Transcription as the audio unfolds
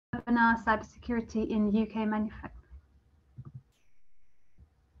webinar, Cybersecurity in UK Manufacturing.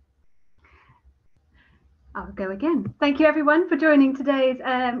 I'll go again. Thank you everyone for joining today's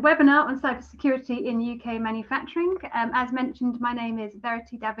webinar on cybersecurity in UK manufacturing. As mentioned, my name is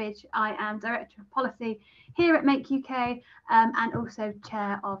Verity Davidge. I am Director of Policy here at Make UK and also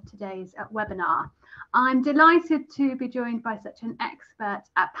Chair of today's webinar. I'm delighted to be joined by such an expert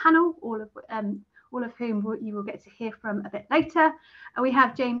panel, all of whom you will get to hear from a bit later. We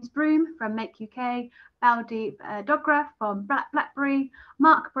have James Brougham from Make UK, Baldeep Dogra from BlackBerry,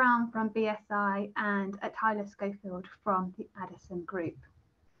 Mark Brown from BSI, and Tyler Schofield from the Addison Group.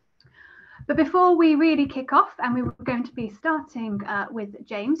 But before we really kick off, and we were going to be starting with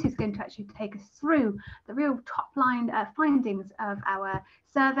James, who's going to actually take us through the real top line findings of our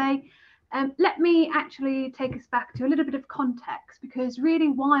survey. Let me actually take us back to a little bit of context, because really,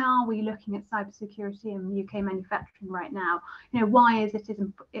 why are we looking at cybersecurity in UK manufacturing right now? You know, why is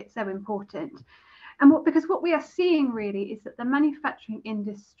it so important? And because what we are seeing really is that the manufacturing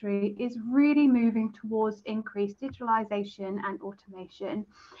industry is really moving towards increased digitalization and automation.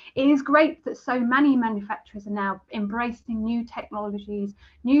 It is great that so many manufacturers are now embracing new technologies,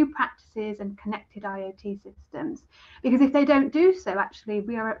 new practices and connected IoT systems, because if they don't do so, actually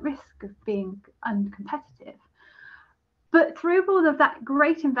we are at risk of being uncompetitive. But through all of that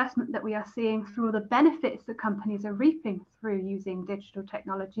great investment that we are seeing, through all the benefits that companies are reaping through using digital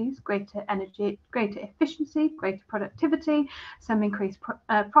technologies, greater energy, greater efficiency, greater productivity, some increased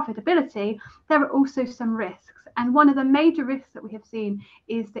profitability, there are also some risks. And one of the major risks that we have seen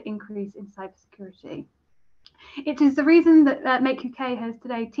is the increase in cybersecurity. It is the reason that Make UK has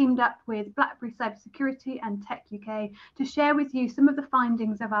today teamed up with BlackBerry Cybersecurity and Tech UK to share with you some of the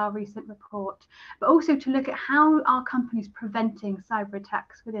findings of our recent report, but also to look at how are companies preventing cyber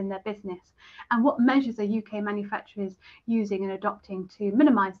attacks within their business and what measures are UK manufacturers using and adopting to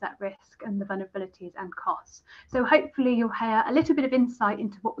minimise that risk and the vulnerabilities and costs. So hopefully you'll hear a little bit of insight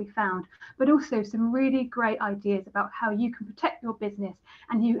into what we found, but also some really great ideas about how you can protect your business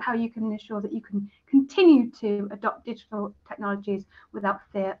and how you can ensure that you can continue to adopt digital technologies without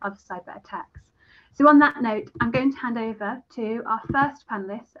fear of cyber attacks. So on that note, I'm going to hand over to our first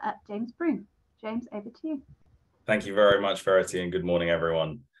panelist, James Brougham. James, over to you. Thank you very much, Verity, and good morning,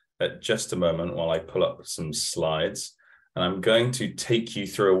 everyone. Just a moment while I pull up some slides, and I'm going to take you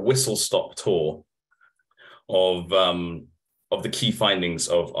through a whistle-stop tour of the key findings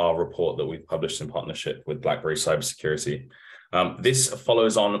of our report that we've published in partnership with BlackBerry Cybersecurity. This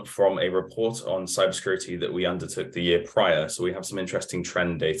follows on from a report on cybersecurity that we undertook the year prior, so we have some interesting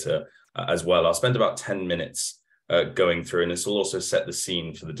trend data as well. I'll spend about 10 minutes going through, and this will also set the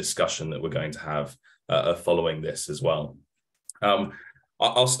scene for the discussion that we're going to have following this as well.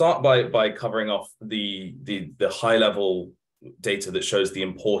 I'll start by covering off the high-level data that shows the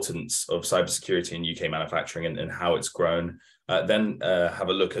importance of cybersecurity in UK manufacturing and how it's grown. Then have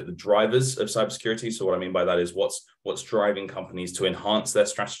a look at the drivers of cybersecurity. So what I mean by that is what's driving companies to enhance their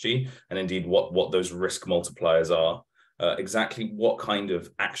strategy, and indeed what those risk multipliers are, exactly what kind of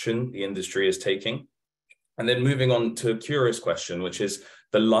action the industry is taking. And then moving on to a curious question, which is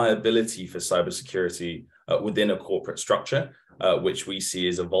the liability for cybersecurity within a corporate structure, which we see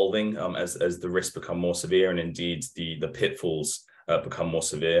is evolving as the risks become more severe, and indeed the pitfalls become more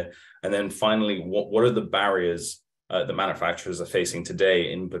severe. And then finally, what are the barriers that manufacturers are facing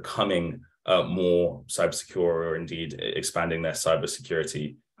today in becoming more cybersecure, or indeed expanding their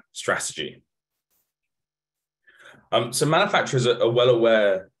cybersecurity strategy? So manufacturers are well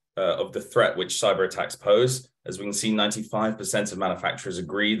aware of the threat which cyber attacks pose. As we can see, 95% of manufacturers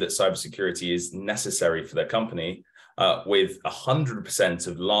agree that cybersecurity is necessary for their company, with 100%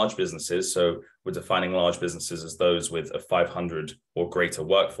 of large businesses, so we're defining large businesses as those with a 500 or greater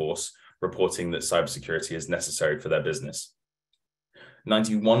workforce, reporting that cybersecurity is necessary for their business.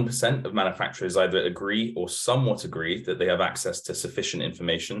 91% of manufacturers either agree or somewhat agree that they have access to sufficient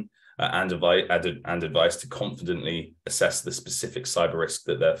information and advice to confidently assess the specific cyber risk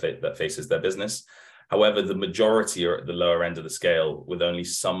that faces their business. However, the majority are at the lower end of the scale, with only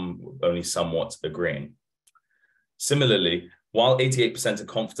somewhat agreeing. Similarly, while 88% are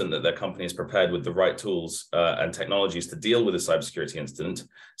confident that their company is prepared with the right tools and technologies to deal with a cybersecurity incident,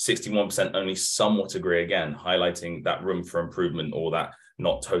 61% only somewhat agree again, highlighting that room for improvement or that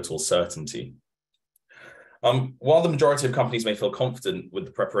not total certainty. While the majority of companies may feel confident with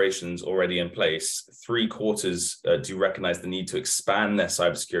the preparations already in place, 3/4 do recognize the need to expand their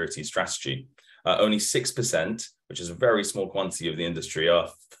cybersecurity strategy. Only 6%, which is a very small quantity of the industry, are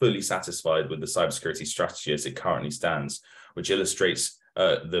fully satisfied with the cybersecurity strategy as it currently stands, which illustrates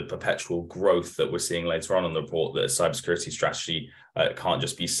the perpetual growth that we're seeing later on in the report, that a cybersecurity strategy It can't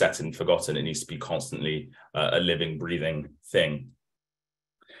just be set and forgotten. It needs to be constantly a living, breathing thing.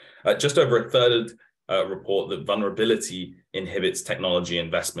 Just over a third report that vulnerability inhibits technology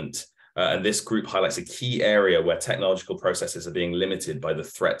investment. And this group highlights a key area where technological processes are being limited by the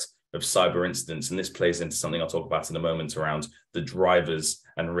threat of cyber incidents. And this plays into something I'll talk about in a moment around the drivers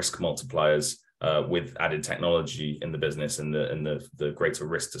and risk multipliers with added technology in the business and the greater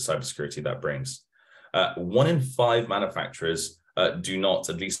risk to cybersecurity that brings. 1 in 5 manufacturers do not,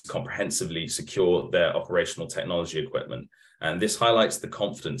 at least comprehensively, secure their operational technology equipment. And this highlights the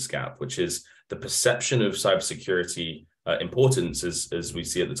confidence gap, which is the perception of cybersecurity importance, as we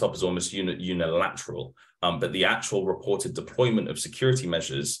see at the top, is almost unilateral. But the actual reported deployment of security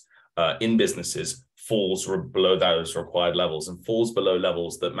measures in businesses falls below those required levels and falls below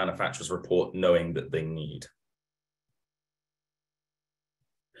levels that manufacturers report knowing that they need.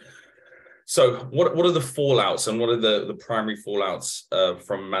 So what are the fallouts and what are the primary fallouts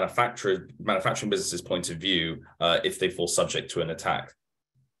from manufacturing businesses' point of view if they fall subject to an attack?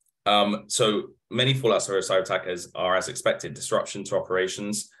 So many fallouts of a cyber attack are as expected: disruption to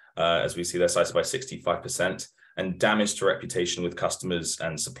operations, as we see they're cited by 65%, and damage to reputation with customers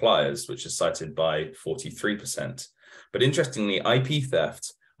and suppliers, which is cited by 43%. But interestingly, IP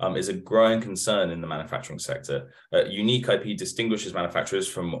theft is a growing concern in the manufacturing sector. Unique IP distinguishes manufacturers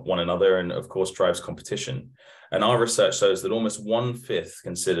from one another and, of course, drives competition. And our research shows that almost 1/5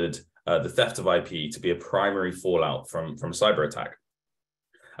 considered the theft of IP to be a primary fallout from a cyber attack.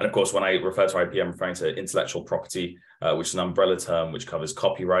 And of course, when I refer to IP, I'm referring to intellectual property, which is an umbrella term which covers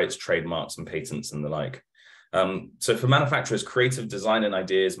copyrights, trademarks, and patents and the like. So for manufacturers, creative design and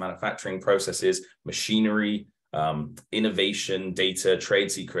ideas, manufacturing processes, machinery, innovation, data,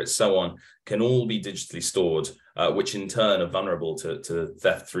 trade secrets, so on, can all be digitally stored, which in turn are vulnerable to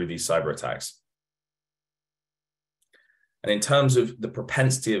theft through these cyber attacks. And in terms of the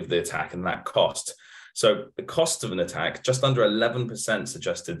propensity of the attack and that cost, so the cost of an attack, just under 11%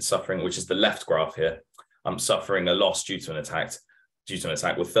 suggested suffering, which is the left graph here, suffering a loss due to an attack,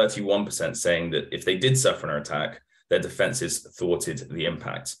 with 31% saying that if they did suffer an attack, their defenses thwarted the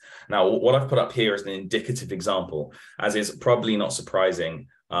impact. Now, what I've put up here is an indicative example, as is probably not surprising,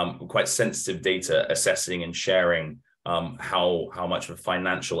 quite sensitive data assessing and sharing how much of a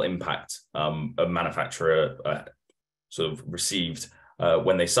financial impact a manufacturer sort of received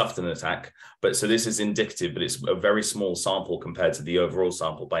when they suffered an attack. But so this is indicative, but it's a very small sample compared to the overall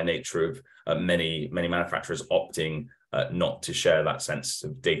sample by nature of many manufacturers opting not to share that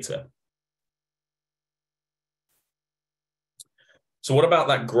sensitive data. So what about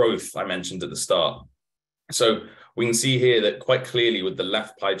that growth I mentioned at the start? So we can see here that quite clearly with the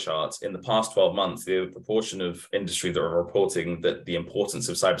left pie chart, in the past 12 months, the proportion of industry that are reporting that the importance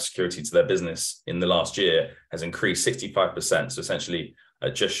of cybersecurity to their business in the last year has increased 65%, so essentially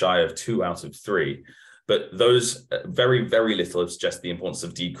just shy of 2 out of 3. But those very, very little suggest the importance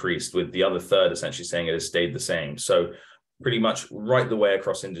have decreased, with the other third essentially saying it has stayed the same. So pretty much right the way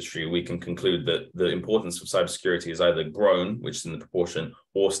across industry, we can conclude that the importance of cybersecurity has either grown, which is in the proportion,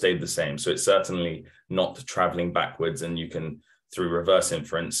 or stayed the same. So it's certainly not traveling backwards, and you can, through reverse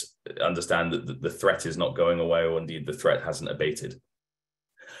inference, understand that the threat is not going away, or indeed the threat hasn't abated.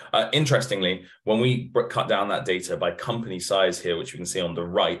 Interestingly, when we cut down that data by company size here, which we can see on the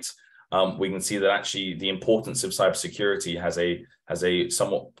right, we can see that actually the importance of cybersecurity has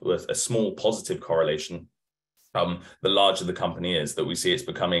a small positive correlation. The larger the company is, that we see it's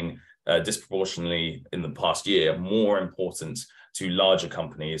becoming disproportionately in the past year more important to larger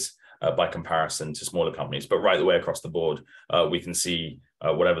companies by comparison to smaller companies. But right the way across the board, we can see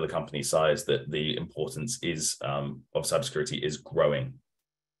whatever the company size, that the importance is of cybersecurity is growing.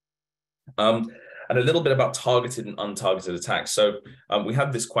 And a little bit about targeted and untargeted attacks. So we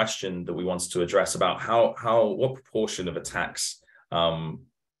had this question that we wanted to address about what proportion of attacks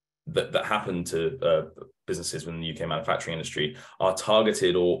that happen to businesses within the UK manufacturing industry are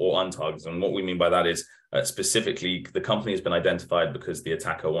targeted or untargeted. And what we mean by that is specifically the company has been identified because the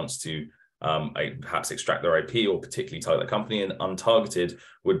attacker wants to perhaps extract their IP or particularly target the company, and untargeted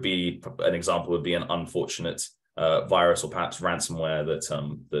would be, an example would be an unfortunate virus or perhaps ransomware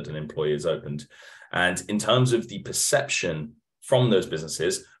that an employee has opened. And in terms of the perception from those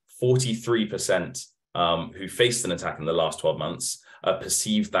businesses, 43% who faced an attack in the last 12 months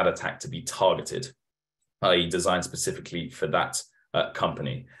perceived that attack to be targeted, i.e. designed specifically for that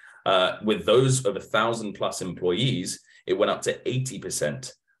company. With those of 1,000+ employees, it went up to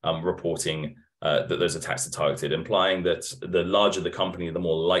 80% reporting that those attacks are targeted, implying that the larger the company, the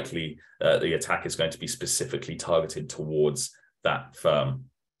more likely the attack is going to be specifically targeted towards that firm.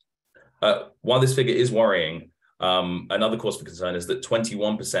 While this figure is worrying, Another cause for concern is that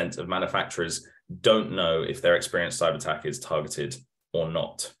 21% of manufacturers don't know if their experienced cyber attack is targeted or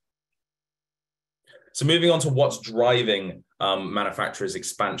not. So moving on to what's driving manufacturers'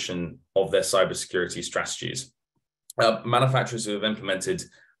 expansion of their cybersecurity strategies. Manufacturers who have implemented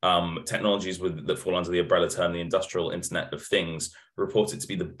technologies that fall under the umbrella term, the Industrial Internet of Things, report it to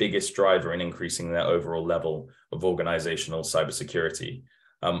be the biggest driver in increasing their overall level of organizational cybersecurity.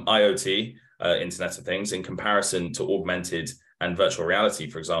 IoT, Internet of Things, in comparison to augmented and virtual reality,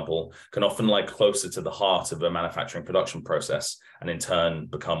 for example, can often lie closer to the heart of a manufacturing production process and in turn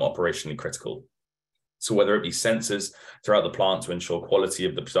become operationally critical. So whether it be sensors throughout the plant to ensure quality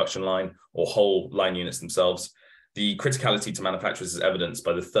of the production line or whole line units themselves, the criticality to manufacturers is evidenced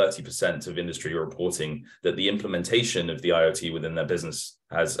by the 30% of industry reporting that the implementation of the IoT within their business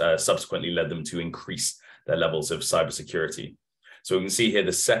has subsequently led them to increase their levels of cybersecurity. So we can see here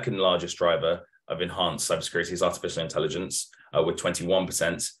the second largest driver of enhanced cybersecurity is artificial intelligence, with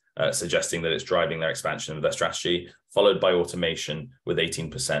 21% suggesting that it's driving their expansion of their strategy, followed by automation with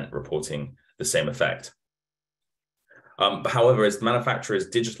 18% reporting the same effect. However, as manufacturers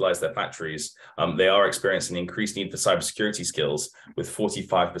digitalize their factories, they are experiencing an increased need for cybersecurity skills, with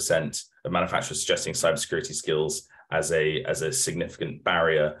 45% of manufacturers suggesting cybersecurity skills as a significant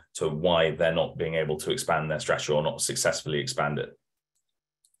barrier to why they're not being able to expand their strategy or not successfully expand it.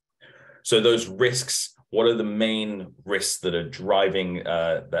 So those risks, what are the main risks that are driving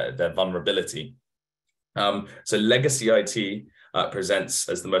their vulnerability? So legacy IT presents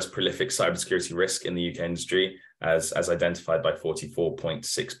as the most prolific cybersecurity risk in the UK industry, as identified by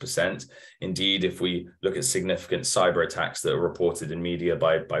 44.6%. Indeed, if we look at significant cyber attacks that are reported in media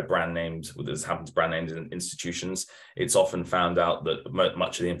by brand names, this happens brand names in institutions, it's often found out that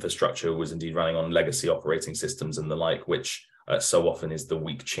much of the infrastructure was indeed running on legacy operating systems and the like, which so often is the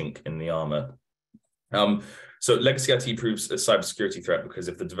weak chink in the armor. So legacy IT proves a cybersecurity threat because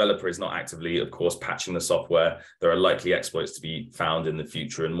if the developer is not actively, of course, patching the software, there are likely exploits to be found in the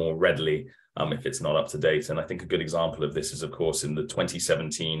future and more readily if it's not up to date. And I think a good example of this is, of course, in the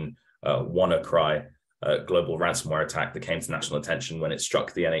 2017 WannaCry global ransomware attack that came to national attention when it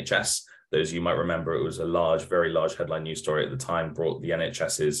struck the NHS. Those you might remember, it was a very large headline news story at the time, brought the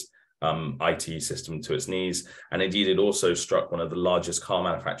NHS's IT system to its knees. And indeed, it also struck one of the largest car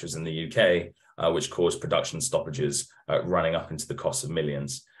manufacturers in the UK, which caused production stoppages running up into the cost of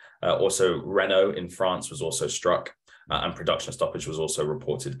millions. Also, Renault in France was also struck, and production stoppage was also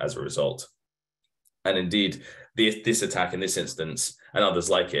reported as a result. And indeed, this attack in this instance, and others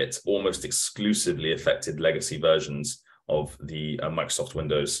like it, almost exclusively affected legacy versions of the Microsoft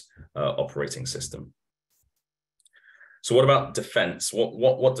Windows operating system. So what about defense?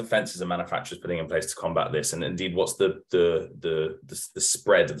 What defenses are manufacturers putting in place to combat this? And indeed, what's the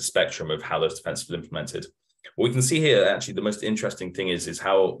spread of the spectrum of how those defenses are implemented? What we can see here, actually, the most interesting thing is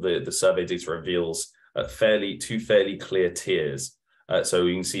how the survey data reveals two fairly clear tiers. So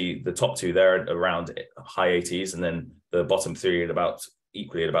you can see the top two there around high 80s, and then the bottom three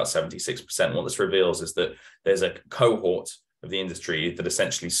equally at about 76%. What this reveals is that there's a cohort of the industry that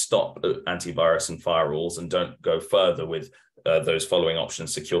essentially stop antivirus and firewalls and don't go further with those following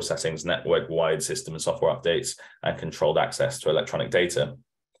options: secure settings, network-wide system and software updates, and controlled access to electronic data.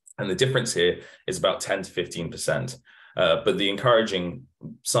 And the difference here is about 10 to 15%. But the encouraging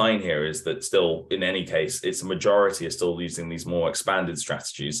sign here is that still, in any case, it's a majority are still using these more expanded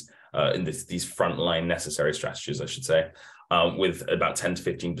strategies, these frontline necessary strategies, I should say, with about 10 to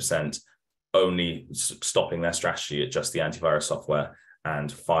 15% only stopping their strategy at just the antivirus software and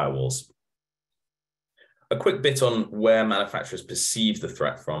firewalls. A quick bit on where manufacturers perceive the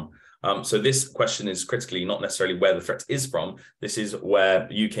threat from. So this question is critically not necessarily where the threat is from. This is where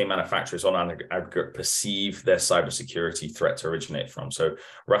UK manufacturers on aggregate perceive their cybersecurity threat to originate from. So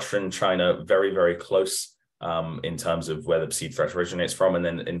Russia and China, very, very close in terms of where the perceived threat originates from. And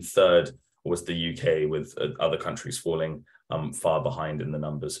then in third was the UK, with other countries falling far behind in the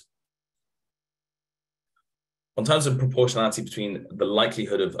numbers. In terms of proportionality between the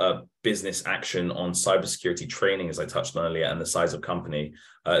likelihood of business action on cybersecurity training, as I touched on earlier, and the size of company,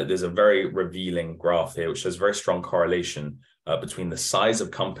 there's a very revealing graph here, which shows very strong correlation between the size of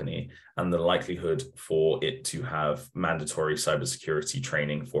company and the likelihood for it to have mandatory cybersecurity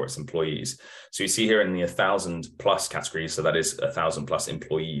training for its employees. So you see here in the 1,000+ category, so that is 1,000+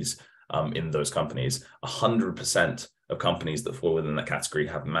 employees in those companies, 100% of companies that fall within that category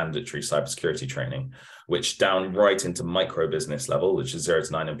have mandatory cybersecurity training, which down right into micro business level, which is 0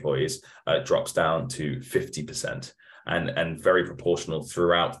 to 9 employees, drops down to 50%, and very proportional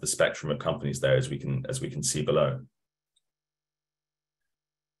throughout the spectrum of companies there, as we can see below.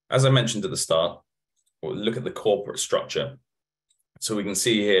 As I mentioned at the start, look at the corporate structure. So we can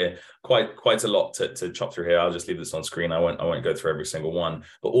see here quite a lot to chop through here. I'll just leave this on screen. I won't go through every single one,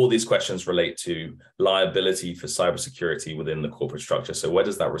 but all these questions relate to liability for cybersecurity within the corporate structure. So where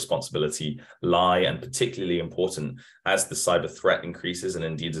does that responsibility lie? And particularly important as the cyber threat increases, and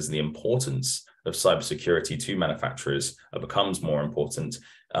indeed as the importance of cybersecurity to manufacturers becomes more important,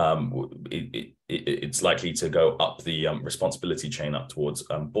 it's likely to go up the responsibility chain up towards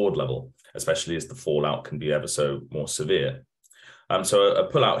board level, especially as the fallout can be ever so more severe. So a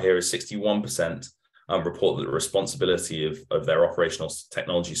pullout here is 61% report that the responsibility of their operational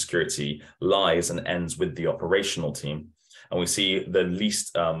technology security lies and ends with the operational team. And we see the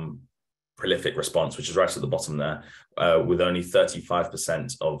least prolific response, which is right at the bottom there, with only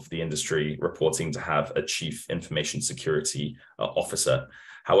 35% of the industry reporting to have a chief information security officer.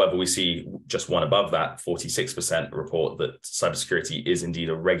 However, we see just one above that, 46% report that cybersecurity is indeed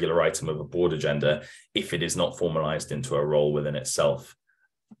a regular item of a board agenda if it is not formalized into a role within itself.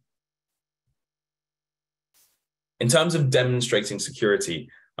 In terms of demonstrating security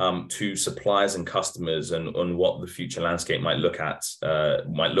to suppliers and customers, and what the future landscape might look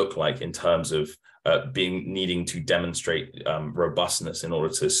like in terms of needing to demonstrate robustness in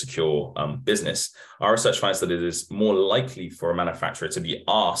order to secure business, our research finds that it is more likely for a manufacturer to be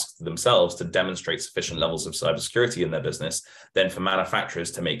asked themselves to demonstrate sufficient levels of cybersecurity in their business than for manufacturers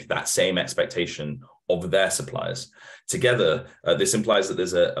to make that same expectation of their suppliers. Together, this implies that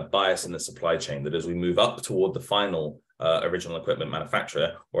there's a bias in the supply chain, that as we move up toward the final original equipment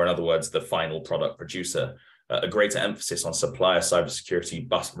manufacturer, or in other words, the final product producer, a greater emphasis on supplier cybersecurity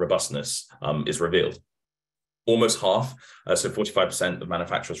robustness is revealed. Almost half, so 45% of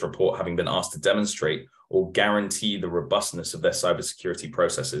manufacturers report having been asked to demonstrate or guarantee the robustness of their cybersecurity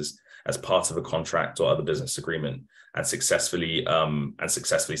processes as part of a contract or other business agreement, and successfully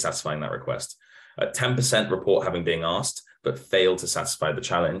satisfying that request. 10% report having been asked but failed to satisfy the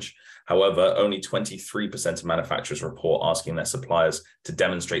challenge. However, only 23% of manufacturers report asking their suppliers to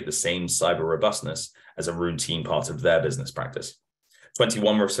demonstrate the same cyber robustness as a routine part of their business practice.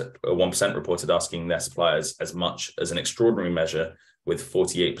 21% reported asking their suppliers as much as an extraordinary measure, with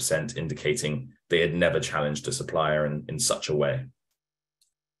 48% indicating they had never challenged a supplier in such a way.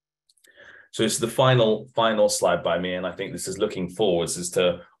 So it's the final slide by me, and I think this is looking forwards as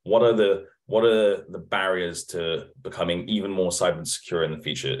to what are the barriers to becoming even more cyber secure in the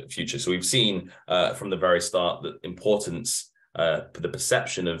future. So we've seen from the very start that the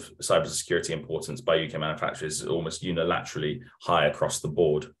perception of cybersecurity importance by UK manufacturers is almost unilaterally high across the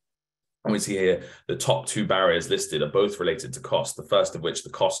board. And we see here the top two barriers listed are both related to cost, the first of which the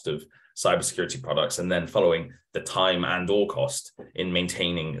cost of cybersecurity products, and then following the time and or cost in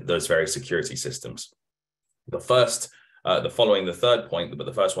maintaining those very security systems. Following the third point, but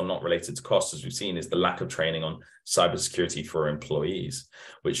the first one not related to cost, as we've seen, is the lack of training on cybersecurity for employees,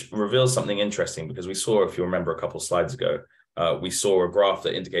 which reveals something interesting, because we saw, if you remember a couple of slides ago, we saw a graph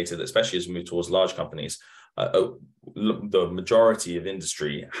that indicated that, especially as we move towards large companies, the majority of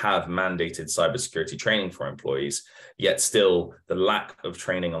industry have mandated cybersecurity training for employees, yet still the lack of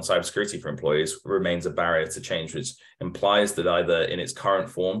training on cybersecurity for employees remains a barrier to change, which implies that either in its current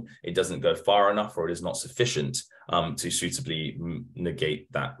form, it doesn't go far enough, or it is not sufficient to suitably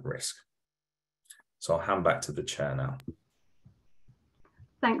negate that risk. So I'll hand back to the chair now.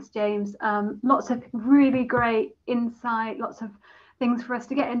 Thanks, James. Lots of really great insight, lots of things for us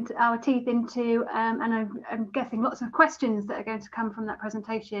to get into our teeth into, and I'm guessing lots of questions that are going to come from that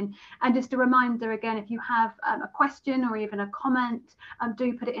presentation. And just a reminder again, if you have a question or even a comment,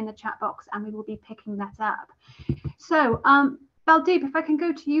 do put it in the chat box and we will be picking that up. So Baldeep, if I can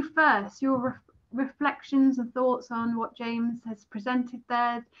go to you first, your reflections and thoughts on what James has presented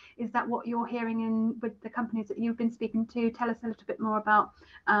there. Is that what you're hearing with the companies that you've been speaking to? Tell us a little bit more about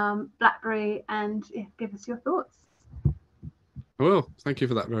BlackBerry and give us your thoughts. Well, thank you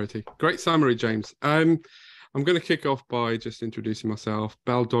for that, Verity. Great summary, James. I'm going to kick off by just introducing myself.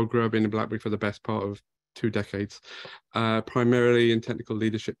 Dogra, I've been in BlackBerry for the best part of 2 decades, primarily in technical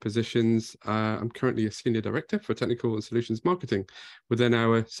leadership positions. I'm currently a senior director for technical and solutions marketing within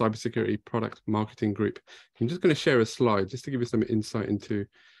our cybersecurity product marketing group. I'm just going to share a slide just to give you some insight into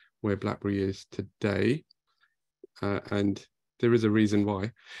where BlackBerry is today, and there is a reason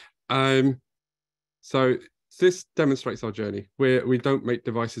why. So this demonstrates our journey. We don't make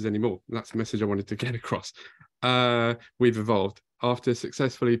devices anymore. That's the message I wanted to get across. We've evolved after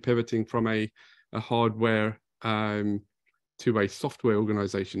successfully pivoting from a hardware to a software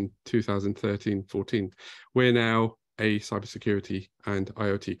organization 2013-14. We're now a cybersecurity and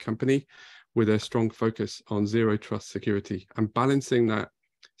IoT company with a strong focus on zero trust security and balancing that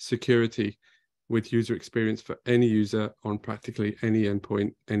security with user experience for any user on practically any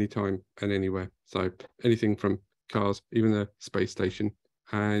endpoint, anytime and anywhere. So anything from cars, even the space station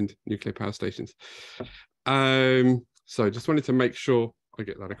and nuclear power stations. So just wanted to make sure I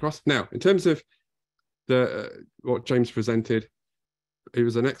get that across. Now, in terms of what James presented, it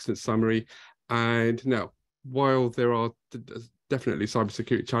was an excellent summary. And now, while there are definitely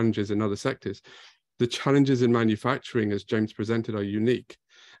cybersecurity challenges in other sectors, the challenges in manufacturing, as James presented, are unique.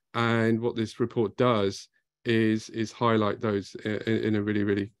 And what this report does is highlight those in a really,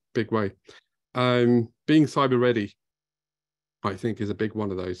 really big way. Being cyber ready, I think, is a big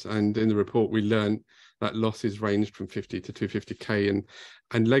one of those. And in the report, we learned that losses ranged from 50 to 250K,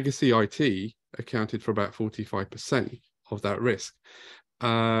 and legacy IT accounted for about 45% of that risk.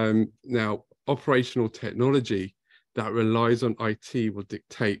 Now, operational technology that relies on IT will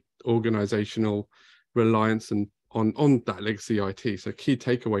dictate organizational reliance on that legacy IT. So key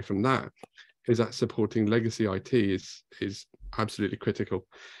takeaway from that is that supporting legacy IT is absolutely critical.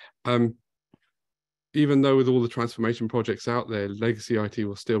 Even though with all the transformation projects out there, legacy IT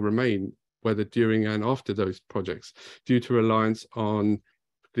will still remain, whether during and after those projects, due to reliance on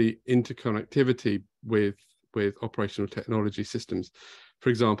the interconnectivity with operational technology systems. For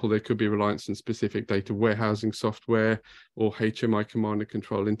example, there could be reliance on specific data warehousing software or HMI command and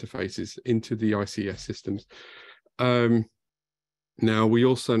control interfaces into the ICS systems. Now, we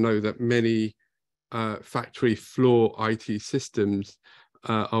also know that many factory floor IT systems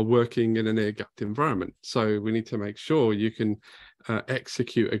are working in an air-gapped environment. So we need to make sure you can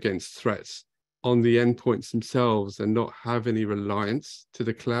execute against threats on the endpoints themselves and not have any reliance to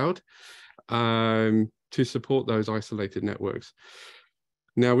the cloud to support those isolated networks.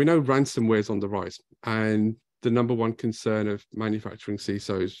 Now, we know ransomware is on the rise, and the number one concern of manufacturing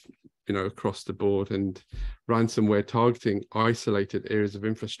CISOs, across the board, and ransomware targeting isolated areas of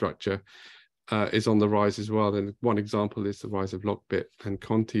infrastructure is on the rise as well. And one example is the rise of Lockbit and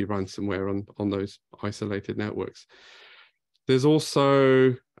Conti ransomware on those isolated networks. There's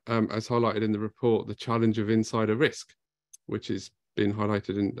also, as highlighted in the report, the challenge of insider risk, which has been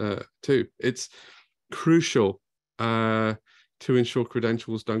highlighted in too. It's crucial to ensure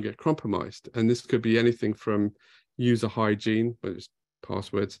credentials don't get compromised. And this could be anything from user hygiene, whether it's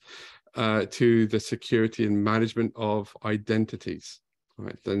passwords, to the security and management of identities.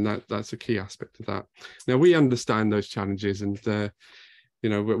 Right, then that's a key aspect of that. Now, we understand those challenges, and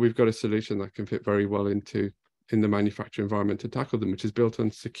we've got a solution that can fit very well in the manufacturing environment to tackle them, which is built on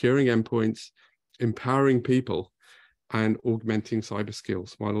securing endpoints, empowering people, and augmenting cyber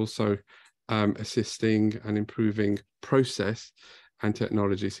skills, while also assisting and improving process and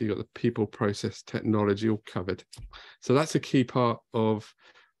technology. So you've got the people, process, technology all covered. So that's a key part of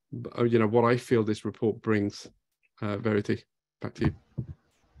what I feel this report brings. Verity, back to you.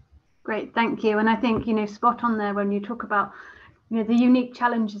 Great, thank you. And I think, spot on there when you talk about, the unique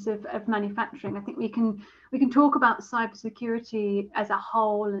challenges of manufacturing. I think we can talk about cybersecurity as a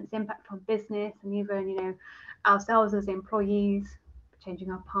whole and its impact on business, and even, ourselves as employees,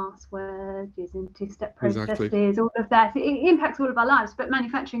 changing our passwords, using two-step processes, exactly. All of that. It impacts all of our lives, but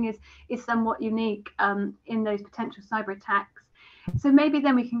manufacturing is somewhat unique in those potential cyber attacks. So maybe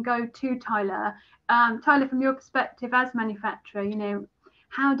then we can go to Tyler. Tyler, from your perspective as manufacturer,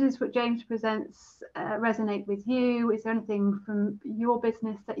 how does what James presents resonate with you? Is there anything from your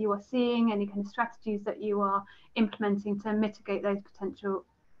business that you are seeing, any kind of strategies that you are implementing to mitigate those potential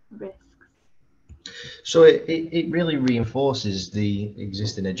risks? So it really reinforces the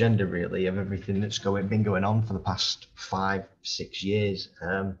existing agenda, really, of everything that's been going on for the past 5-6 years.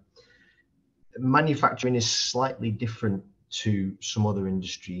 Manufacturing is slightly different to some other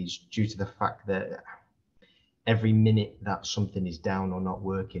industries due to the fact that every minute that something is down or not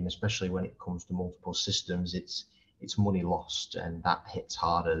working, especially when it comes to multiple systems, it's money lost, and that hits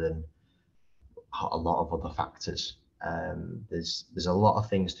harder than a lot of other factors. There's a lot of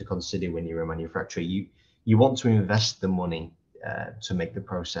things to consider when you're a manufacturer. You want to invest the money to make the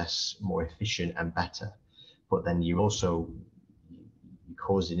process more efficient and better, but then you're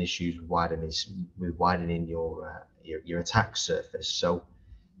causing issues with widening your attack surface. So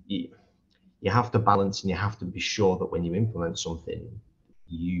you have to balance, and you have to be sure that when you implement something,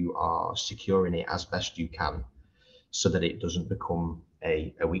 you are securing it as best you can, so that it doesn't become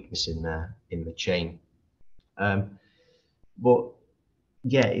a weakness in the chain. But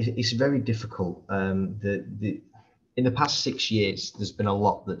yeah, it's very difficult. In the past 6 years, there's been a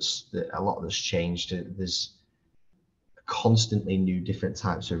lot that's changed. There's constantly new different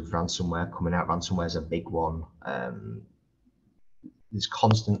types of ransomware coming out. Ransomware is a big one. There's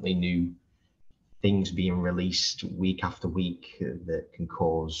constantly new things being released week after week that can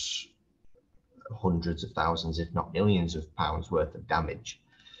cause hundreds of thousands, if not millions of pounds worth of damage.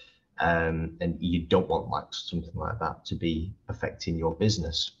 And you don't want like something like that to be affecting your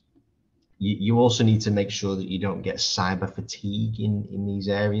business. You also need to make sure that you don't get cyber fatigue in these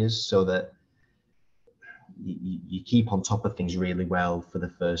areas, so that you keep on top of things really well for the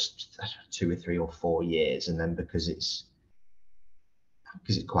first 2 or 3 or 4 years, and then because it's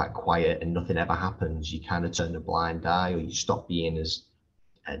quite quiet and nothing ever happens, you kind of turn a blind eye, or you stop being as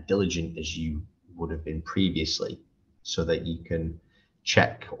diligent as you would have been previously, so that you can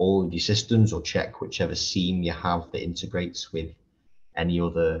check all of your systems or check whichever seam you have that integrates with any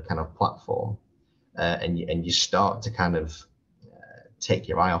other kind of platform, and you start to kind of take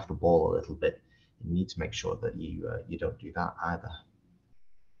your eye off the ball a little bit. You need to make sure that you don't do that either.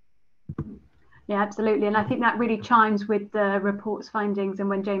 Yeah, absolutely. And I think that really chimes with the report's findings, and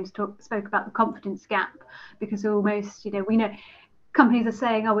when James spoke about the confidence gap, because almost, we know companies are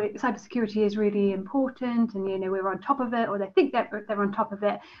saying, oh, cybersecurity is really important, and we're on top of it, or they think they're on top of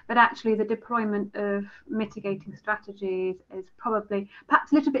it, but actually the deployment of mitigating strategies is probably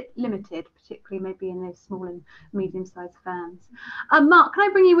perhaps a little bit limited, particularly maybe in those small and medium-sized firms. Mark, can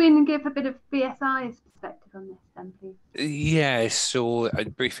I bring you in and give a bit of BSI's perspective on this then, please? Yeah, so a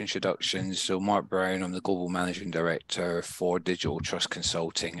brief introduction. So Mark Brown, I'm the Global Managing Director for Digital Trust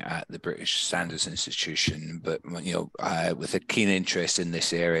Consulting at the British Standards Institution, but with a keen interest in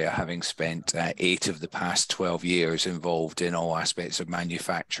this area, having spent 8 of the past 12 years involved in all aspects of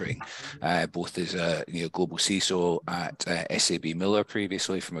manufacturing, both as a global CISO at SAB Miller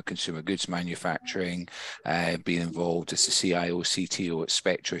previously from a consumer goods manufacturing, being involved as the CIO, CTO at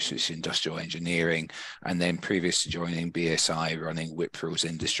Spectris, which is industrial engineering, and then previous to joining BSI, running Wipro's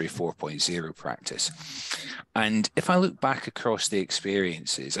Industry 4.0 practice. And if I look back across the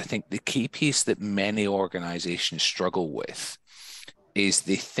experiences, I think the key piece that many organizations struggle with is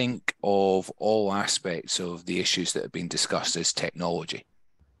they think of all aspects of the issues that have been discussed as technology.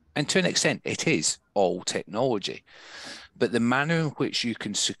 And to an extent, it is all technology. But the manner in which you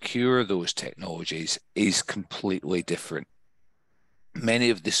can secure those technologies is completely different. Many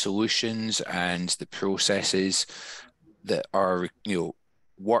of the solutions and the processes that are,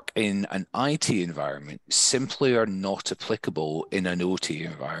 work in an IT environment simply are not applicable in an OT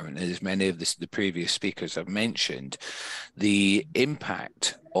environment. As many of the previous speakers have mentioned, the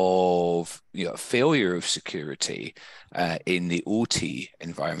impact of failure of security in the OT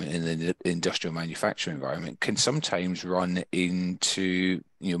environment, in the industrial manufacturing environment, can sometimes run into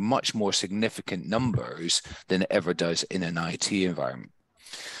much more significant numbers than it ever does in an IT environment.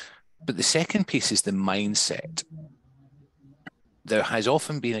 But the second piece is the mindset. There has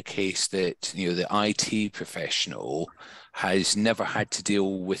often been a case that the IT professional has never had to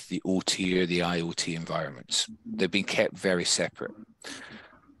deal with the OT or the IoT environments. They've been kept very separate.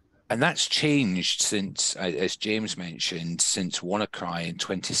 And that's changed since, as James mentioned, since WannaCry in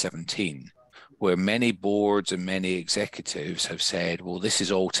 2017, where many boards and many executives have said, well, this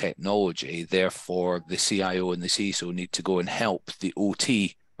is all technology, therefore the CIO and the CISO need to go and help the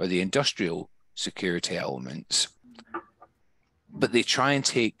OT or the industrial security elements. But they try and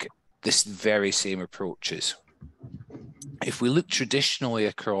take this very same approaches. If we look traditionally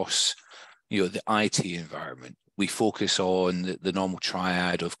across the IT environment, we focus on the normal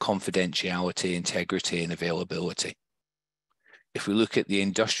triad of confidentiality, integrity, and availability. If we look at the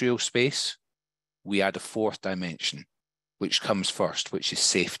industrial space, we add a 4th dimension, which comes first, which is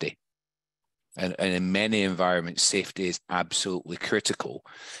safety. And in many environments, safety is absolutely critical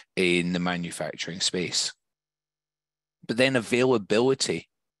in the manufacturing space. But then availability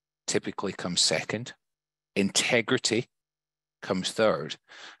typically comes second, integrity comes third,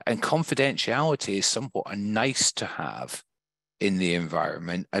 and confidentiality is somewhat a nice to have in the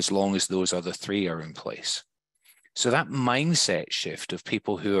environment as long as those other 3 are in place. So that mindset shift of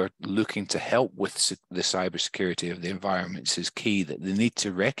people who are looking to help with the cybersecurity of the environments is key, that they need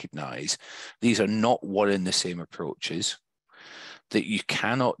to recognize these are not one and the same approaches, that you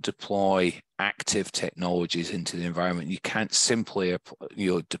cannot deploy active technologies into the environment. You can't simply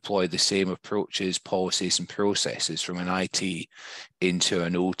deploy the same approaches, policies, and processes from an IT into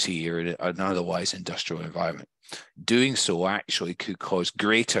an OT or an otherwise industrial environment. Doing so actually could cause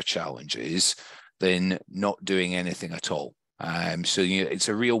greater challenges than not doing anything at all. So it's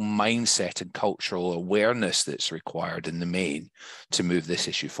a real mindset and cultural awareness that's required in the main to move this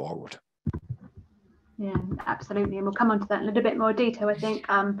issue forward. Yeah, absolutely, and we'll come on to that in a little bit more detail, I think,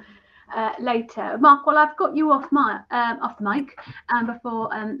 later. Mark, well, I've got you off the mic,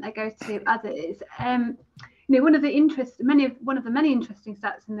 before I go to others. One of the many interesting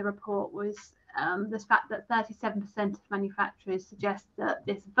stats in the report was this fact that 37% of manufacturers suggest that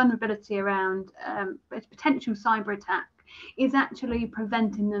this vulnerability around a potential cyber attack is actually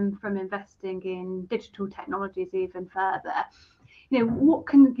preventing them from investing in digital technologies even further. What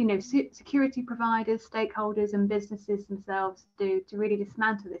can security providers, stakeholders, and businesses themselves do to really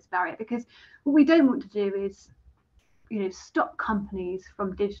dismantle this barrier? Because what we don't want to do is stop companies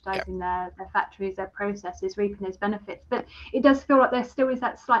from digitizing their factories, their processes, reaping those benefits. But it does feel like there still is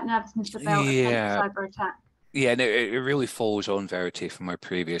that slight nervousness about a cyber attack. Yeah, no, it really follows on, Verity, from my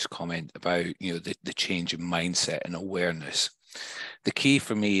previous comment about the change in mindset and awareness. The key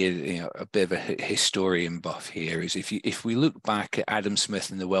for me is a bit of a historian buff here is if we look back at Adam Smith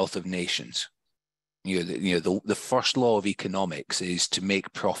and the Wealth of Nations, the first law of economics is to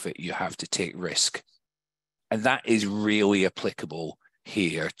make profit you have to take risk. And that is really applicable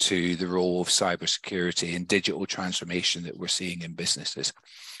here to the role of cybersecurity and digital transformation that we're seeing in businesses.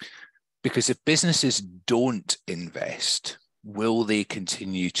 Because if businesses don't invest, will they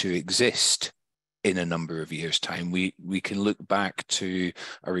continue to exist in a number of years' time? We can look back to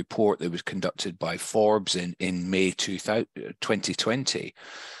a report that was conducted by Forbes in May 2020,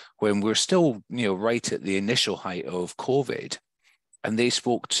 when we're still right at the initial height of COVID. And they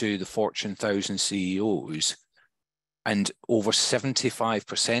spoke to the Fortune 1000 CEOs, and over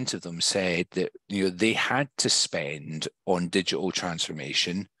 75% of them said that they had to spend on digital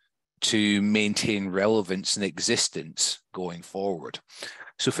transformation to maintain relevance and existence going forward.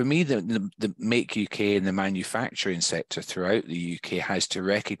 So for me, the Make UK and the manufacturing sector throughout the UK has to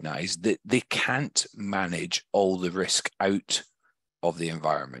recognise that they can't manage all the risk out of the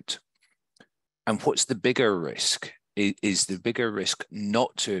environment. And what's the bigger risk? Is the bigger risk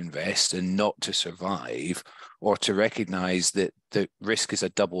not to invest and not to survive, or to recognise that the risk is a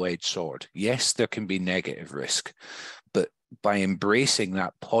double-edged sword? Yes, there can be negative risk, but by embracing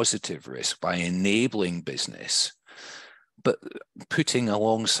that positive risk, by enabling business, but putting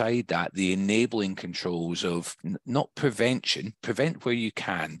alongside that the enabling controls of not prevention, prevent where you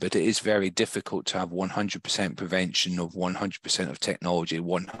can, but it is very difficult to have 100% prevention of 100% of technology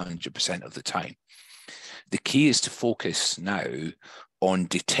 100% of the time. The key is to focus now on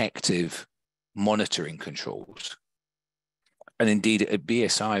detective monitoring controls. And indeed, at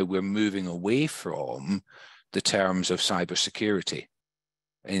BSI, we're moving away from the terms of cybersecurity,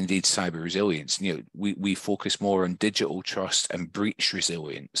 and indeed cyber resilience. We focus more on digital trust and breach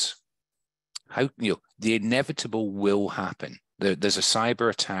resilience. The inevitable will happen. There's a cyber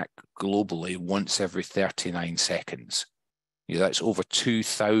attack globally once every 39 seconds. That's over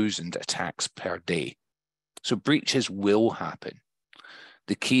 2,000 attacks per day. So breaches will happen.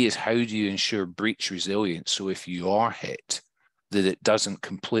 The key is, how do you ensure breach resilience so if you are hit, that it doesn't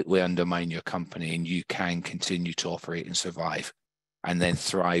completely undermine your company and you can continue to operate and survive and then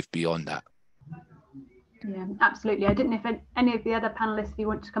thrive beyond that. Yeah, absolutely. I didn't know if any of the other panelists, if you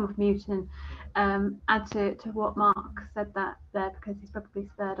want to come off mute and add to what Mark said that there, because he's probably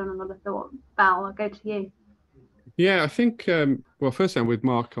spurred on another thought. Val, I'll go to you. Yeah, I think, well, first I'm with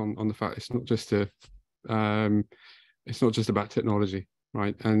Mark on the fact it's not just about technology,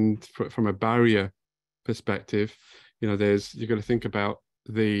 right? And from a barrier perspective, you've got to think about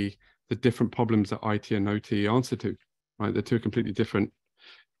the different problems that IT and OT answer to, right? They're two completely different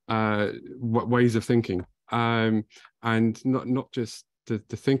ways of thinking, and not just the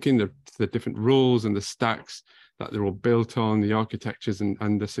thinking, the different rules and the stacks that they're all built on, the architectures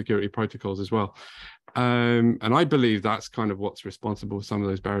and the security protocols as well. And I believe that's kind of what's responsible for some of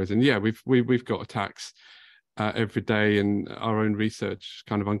those barriers. And yeah, we've got attacks every day, and our own research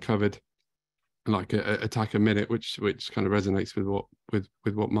kind of uncovered like a attack a minute, which kind of resonates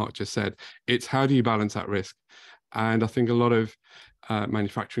with what Mark just said. It's how do you balance that risk? And I think a lot of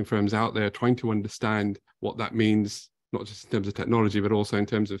manufacturing firms out there are trying to understand what that means, not just in terms of technology, but also in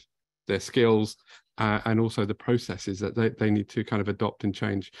terms of their skills and also the processes that they need to kind of adopt and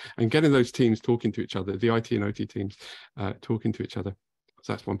change, and getting those teams talking to each other, the IT and OT teams talking to each other.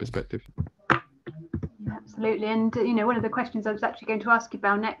 So that's one perspective. Absolutely. And one of the questions I was actually going to ask you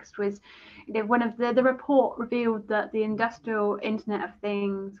about next was, one of the report revealed that the industrial Internet of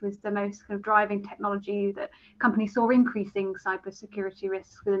Things was the most kind of driving technology that companies saw increasing cybersecurity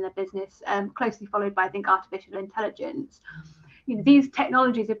risks within their business, closely followed by, I think, artificial intelligence. These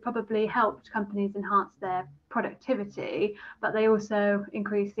technologies have probably helped companies enhance their productivity, but they also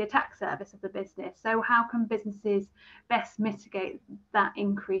increase the attack service of the business. So how can businesses best mitigate that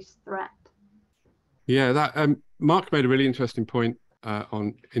increased threat? Yeah, that Mark made a really interesting point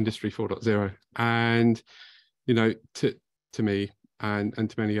on Industry 4.0, and to me and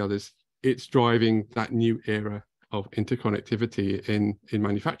to many others, it's driving that new era of interconnectivity in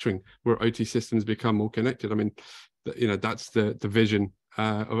manufacturing, where OT systems become more connected. I mean, that's the vision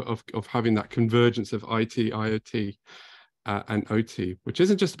of having that convergence of IT, IoT, and OT, which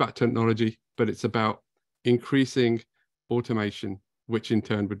isn't just about technology, but it's about increasing automation, which in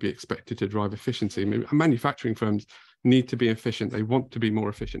turn would be expected to drive efficiency. I mean, manufacturing firms need to be efficient. They want to be more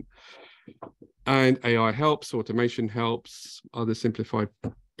efficient. And AI helps, automation helps, other simplified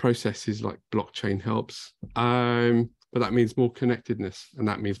processes like blockchain helps. But that means more connectedness, and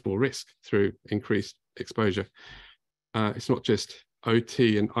that means more risk through increased exposure. It's not just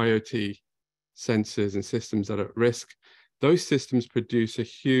OT and IoT sensors and systems that are at risk. Those systems produce a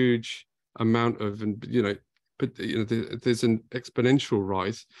huge amount of, there's an exponential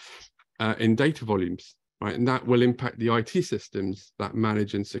rise in data volumes, right? And that will impact the IT systems that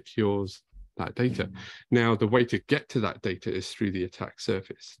manage and secures that data. Now, the way to get to that data is through the attack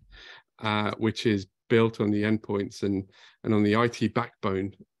surface, which is built on the endpoints and on the IT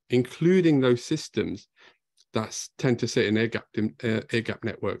backbone, including those systems that tend to sit in air-gap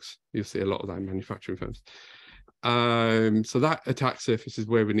networks. You'll see a lot of that in manufacturing firms. So that attack surface is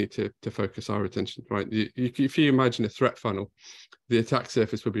where we need to focus our attention, right? If you imagine a threat funnel, the attack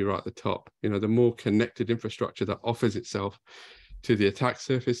surface would be right at the top. The more connected infrastructure that offers itself to the attack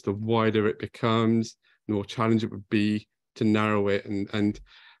surface, the wider it becomes, the more challenging it would be to narrow it and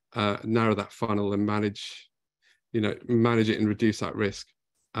narrow that funnel and manage it and reduce that risk.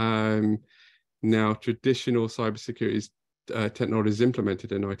 Now, traditional cybersecurity technologies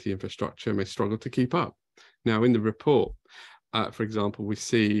implemented in IT infrastructure may struggle to keep up. Now, in the report, for example, we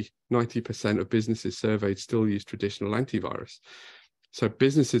see 90% of businesses surveyed still use traditional antivirus. So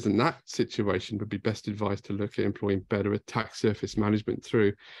businesses in that situation would be best advised to look at employing better attack surface management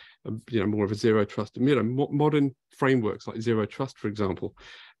through, more of a zero trust, modern frameworks like zero trust, for example,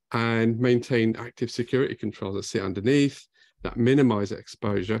 and maintain active security controls that sit underneath, that minimize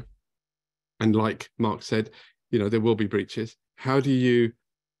exposure. And like Mark said, there will be breaches. How do you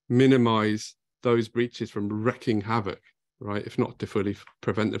minimize those breaches from wreaking havoc, right? If not to fully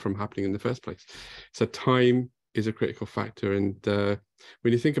prevent them from happening in the first place. So time is a critical factor. And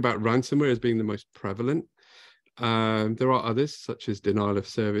when you think about ransomware as being the most prevalent, there are others such as denial of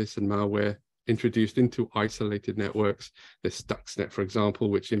service and malware introduced into isolated networks. There's Stuxnet, for example,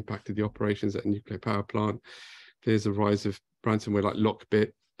 which impacted the operations at a nuclear power plant. There's a rise of ransomware like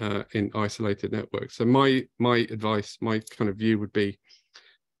Lockbit in isolated networks. So my advice, my kind of view would be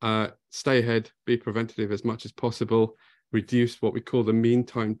stay ahead, be preventative as much as possible, reduce what we call the mean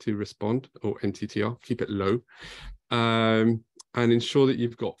time to respond, or MTTR, keep it low, and ensure that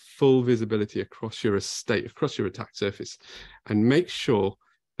you've got full visibility across your estate, across your attack surface, and make sure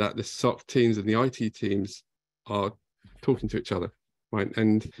that the SOC teams and the IT teams are talking to each other, right?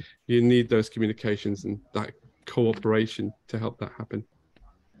 And you need those communications and that cooperation to help that happen.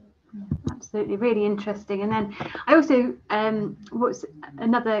 Absolutely, really interesting. And then I also, what's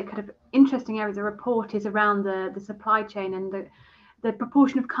another kind of interesting area of the report is around the supply chain and the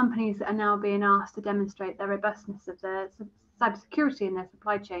proportion of companies that are now being asked to demonstrate their robustness of their cybersecurity in their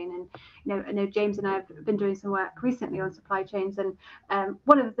supply chain. And I know James and I have been doing some work recently on supply chains, and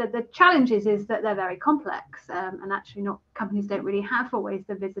one of the challenges is that they're very complex, and actually companies don't really have always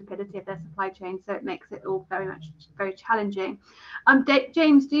the visibility of their supply chain, so it makes it all very challenging.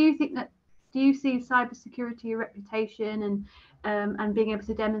 James, do you see cybersecurity reputation and being able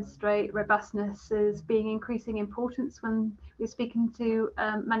to demonstrate robustness as being increasing importance when we're speaking to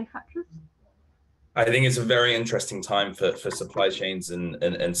manufacturers? I think it's a very interesting time for supply chains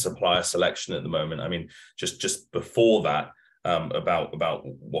and supplier selection at the moment. I mean, just before that, about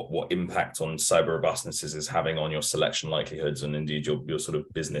what impact on cyber robustness is having on your selection likelihoods and indeed your sort of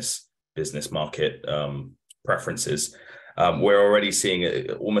business market preferences. We're already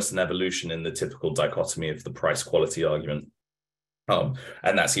seeing almost an evolution in the typical dichotomy of the price quality argument.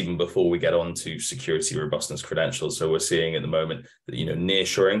 And that's even before we get on to security robustness credentials. So we're seeing at the moment that,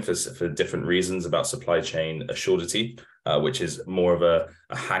 nearshoring for different reasons about supply chain assuredity, which is more of a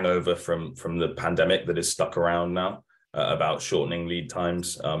hangover from the pandemic that is stuck around now, about shortening lead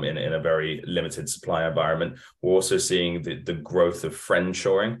times in a very limited supply environment. We're also seeing the growth of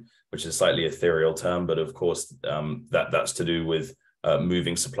friendshoring, which is a slightly ethereal term, but of course that's to do with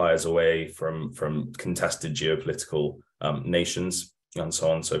moving suppliers away from contested geopolitical nations and so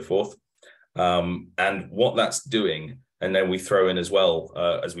on and so forth. And what that's doing, and then we throw in as well,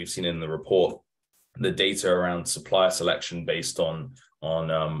 as we've seen in the report, the data around supplier selection based on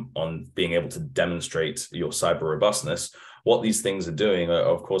being able to demonstrate your cyber robustness. What these things are doing,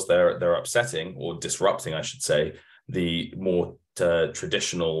 of course, they're upsetting or disrupting, I should say, the more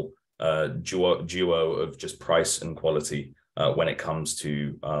traditional duo of just price and quality when it comes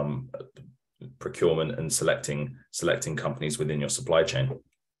to procurement and selecting companies within your supply chain.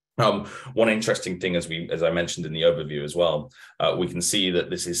 One interesting thing, as I mentioned in the overview as well, we can see that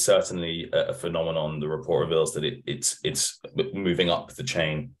this is certainly a phenomenon. The report reveals that it's moving up the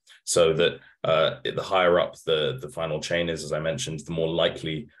chain, so that the higher up the final chain is, as I mentioned, the more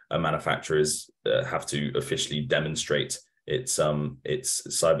likely manufacturers have to officially demonstrate its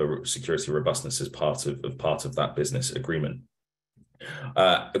cyber security robustness as part of that business agreement.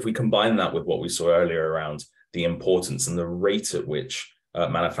 If we combine that with what we saw earlier around the importance and the rate at which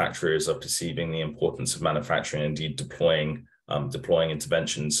manufacturers are perceiving the importance of manufacturing, indeed deploying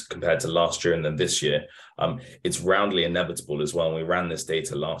interventions compared to last year and then this year, it's roundly inevitable as well. And we ran this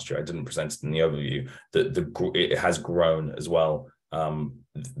data last year. I didn't present it in the overview. That it has grown as well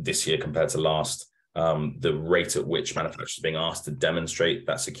this year compared to last. The rate at which manufacturers are being asked to demonstrate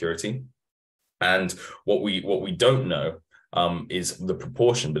that security, and what we don't know is the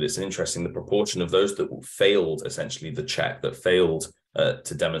proportion, but it's interesting, the proportion of those that failed essentially the check, that failed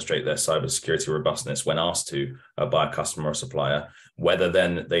to demonstrate their cybersecurity robustness when asked to by a customer or supplier, whether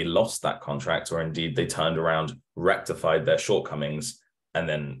then they lost that contract or indeed they turned around, rectified their shortcomings, and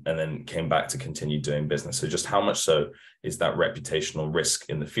then came back to continue doing business. So just how much so is that reputational risk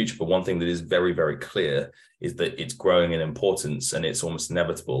in the future? But one thing that is very, very clear is that it's growing in importance, and it's almost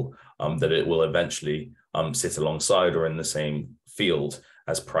inevitable that it will eventually sit alongside or in the same field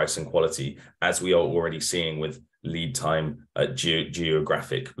as price and quality, as we are already seeing with lead time,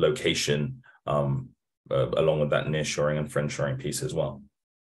 geographic location, along with that nearshoring and friendshoring piece as well.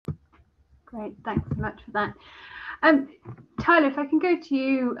 Great, thanks so much for that. Tyler, if I can go to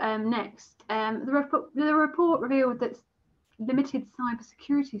you next. The report revealed that limited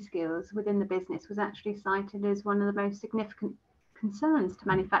cybersecurity skills within the business was actually cited as one of the most significant concerns to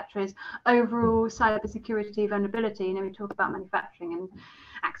manufacturers' overall cybersecurity vulnerability. You know, we talk about manufacturing and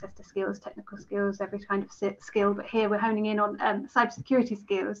access to skills, technical skills, every kind of skill, but here we're honing in on cybersecurity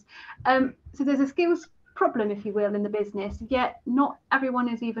skills. So there's a skills problem, if you will, in the business, yet not everyone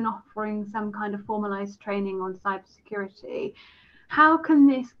is even offering some kind of formalized training on cybersecurity. How can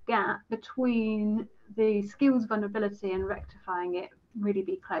this gap between the skills vulnerability and rectifying it really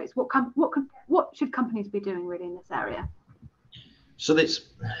be closed? What should companies be doing really in this area? So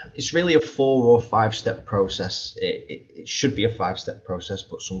it's really a 4 or 5 step process. It should be a 5-step process,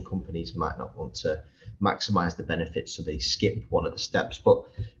 but some companies might not want to maximize the benefits, so they skip one of the steps. But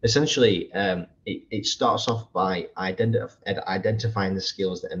essentially, it starts off by identifying the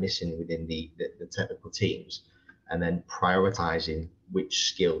skills that are missing within the technical teams, and then prioritizing which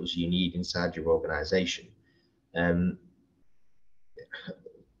skills you need inside your organization.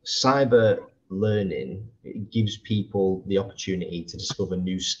 Cyber learning, it gives people the opportunity to discover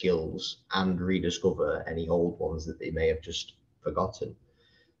new skills and rediscover any old ones that they may have just forgotten.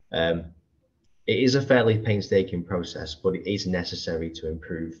 It is a fairly painstaking process, but it is necessary to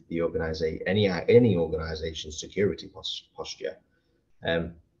improve the any organization's security posture.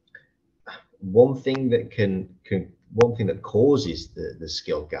 One thing that causes the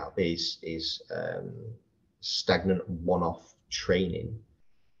skill gap is stagnant one-off training,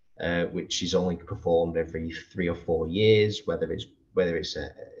 which is only performed every 3 or 4 years, whether it's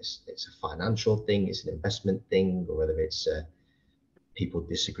a financial thing, it's an investment thing, or whether it's people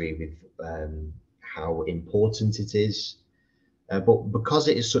disagree with how important it is. But because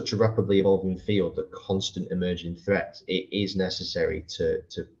it is such a rapidly evolving field of constant emerging threats, it is necessary to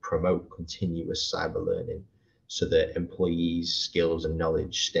promote continuous cyber learning so that employees' skills and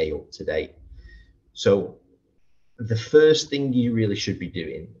knowledge stay up to date. So the first thing you really should be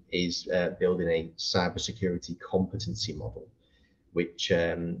doing is building a cybersecurity competency model, which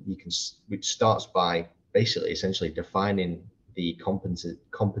starts by essentially defining the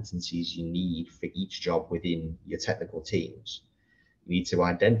competencies you need for each job within your technical teams. You need to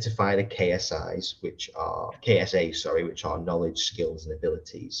identify the KSAs, which are knowledge, skills, and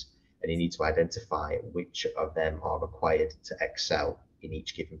abilities, and you need to identify which of them are required to excel in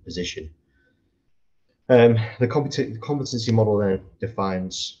each given position. The competency model then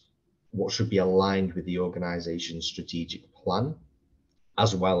defines what should be aligned with the organization's strategic plan,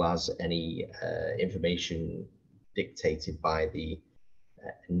 as well as any information dictated by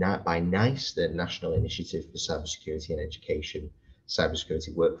NICE, the National Initiative for Cybersecurity and Education,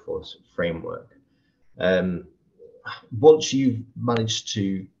 Cybersecurity Workforce Framework. Once you've managed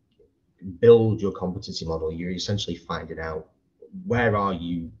to build your competency model, you're essentially finding out where are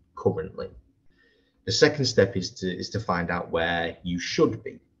you currently. The second step is to find out where you should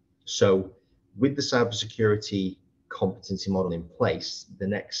be. So with the cybersecurity competency model in place, the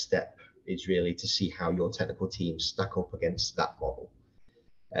next step is really to see how your technical teams stack up against that model.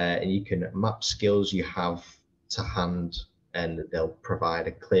 And you can map skills you have to hand, and they'll provide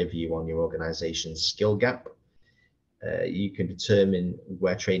a clear view on your organization's skill gap. You can determine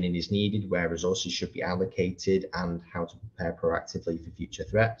where training is needed, where resources should be allocated, and how to prepare proactively for future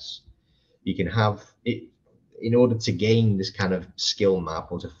threats. You can have it in order to gain this kind of skill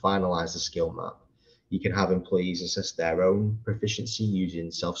map, or to finalize the skill map. You can have employees assess their own proficiency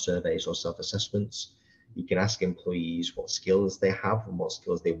using self-surveys or self-assessments. You can ask employees what skills they have and what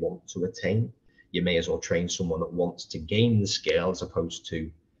skills they want to attain. You may as well train someone that wants to gain the skill as opposed to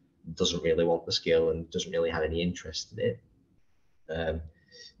doesn't really want the skill and doesn't really have any interest in it.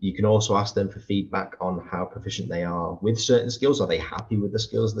 You can also ask them for feedback on how proficient they are with certain skills. Are they happy with the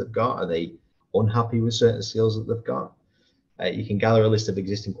skills they've got? Are they unhappy with certain skills that they've got? You can gather a list of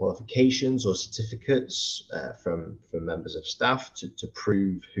existing qualifications or certificates from members of staff to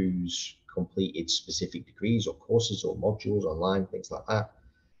prove who's completed specific degrees or courses or modules online, things like that.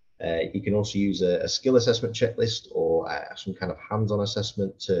 You can also use a skill assessment checklist or some kind of hands-on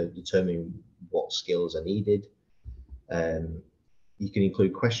assessment to determine what skills are needed. You can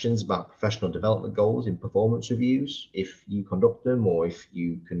include questions about professional development goals in performance reviews if you conduct them, or if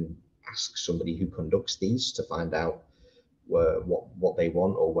you can ask somebody who conducts these to find out what they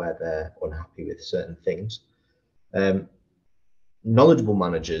want or where they're unhappy with certain things. Knowledgeable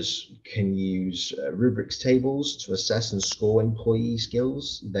managers can use rubrics tables to assess and score employee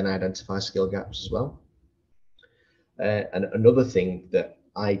skills, then identify skill gaps as well. And another thing that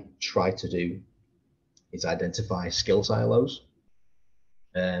I try to do is identify skill silos.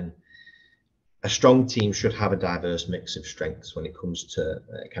 A strong team should have a diverse mix of strengths when it comes to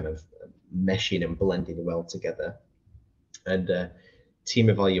kind of meshing and blending well together. And team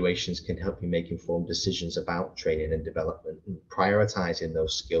evaluations can help you make informed decisions about training and development and prioritizing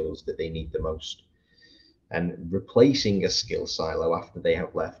those skills that they need the most. And replacing a skill silo after they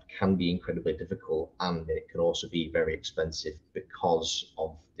have left can be incredibly difficult, and it can also be very expensive because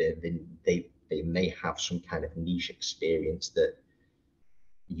of they may have some kind of niche experience that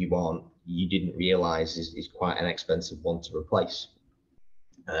you didn't realize is quite an expensive one to replace.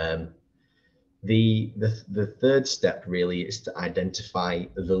 The third step really is to identify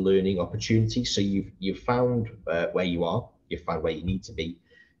the learning opportunity. So you've found where you are, you've found where you need to be.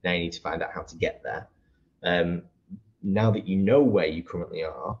 Now you need to find out how to get there. Now that you know where you currently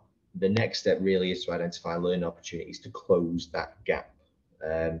are, the next step really is to identify learning opportunities to close that gap.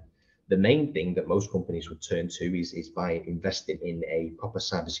 The main thing that most companies would turn to is by investing in a proper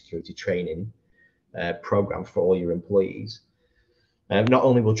cybersecurity training program for all your employees. Not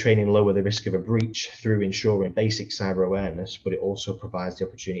only will training lower the risk of a breach through ensuring basic cyber awareness, but it also provides the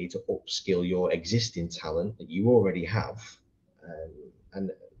opportunity to upskill your existing talent that you already have.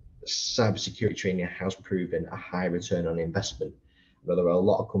 And cybersecurity training has proven a high return on investment. But there are a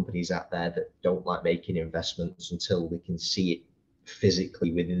lot of companies out there that don't like making investments until they can see it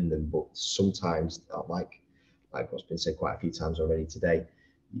physically within them. But sometimes, like what's been said quite a few times already today,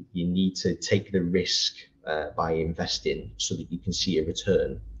 you need to take the risk by investing so that you can see a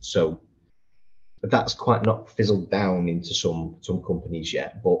return. So that's quite not fizzled down into some companies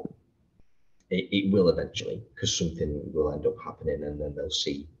yet, but it will eventually, because something will end up happening, and then they'll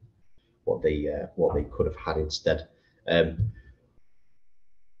see what they could have had instead.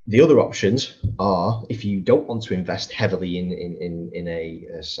 The other options are, if you don't want to invest heavily in a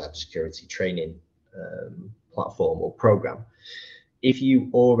cybersecurity training platform or program, if you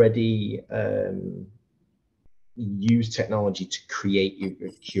already use technology to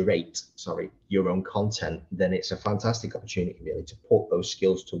curate your own content, then it's a fantastic opportunity really to put those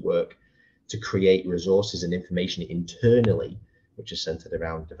skills to work to create resources and information internally, which is centered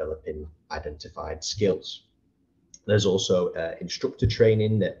around developing identified skills. There's also instructor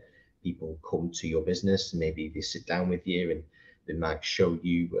training that people come to your business, and maybe they sit down with you and they might show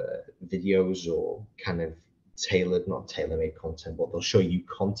you videos or kind of not tailor-made content, but they'll show you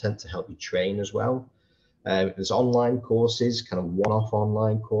content to help you train as well. There's online courses, kind of one-off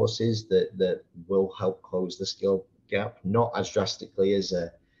online courses that will help close the skill gap, not as drastically as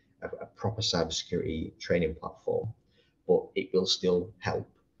a proper cybersecurity training platform, but it will still help.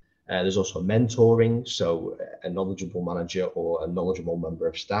 There's also mentoring, so a knowledgeable manager or a knowledgeable member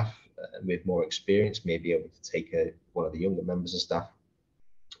of staff with more experience may be able to take one of the younger members of staff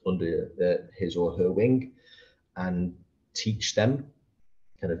under his or her wing and teach them,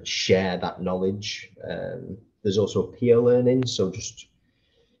 kind of share that knowledge. There's also peer learning, so just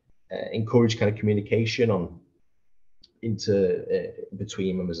encourage kind of communication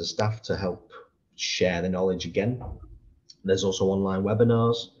between members of staff to help share the knowledge again. There's also online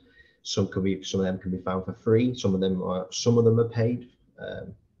webinars. Some of them can be found for free. Some of them are paid.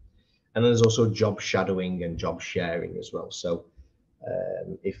 And then there's also job shadowing and job sharing as well. So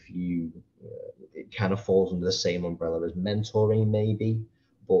if you, it kind of falls under the same umbrella as mentoring maybe,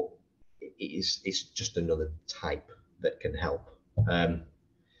 but it's just another type that can help.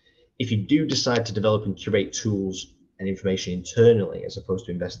 If you do decide to develop and curate tools and information internally, as opposed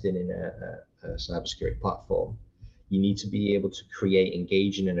to investing in a cybersecurity platform, you need to be able to create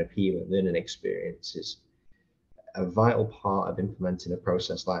engaging and appealing learning experiences. A vital part of implementing a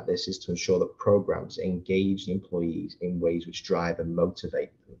process like this is to ensure that programs engage the employees in ways which drive and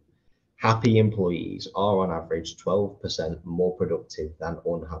motivate them. Happy employees are on average 12% more productive than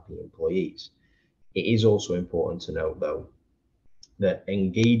unhappy employees. It is also important to note, though, that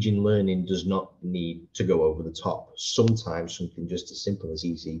engaging learning does not need to go over the top. Sometimes something just as simple as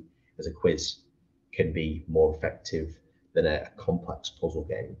easy as a quiz can be more effective than a complex puzzle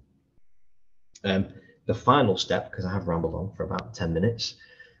game. The final step, because I have rambled on for about 10 minutes,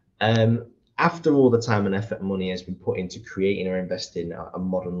 after all the time and effort and money has been put into creating or investing a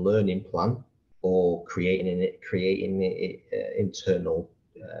modern learning plan, or creating internal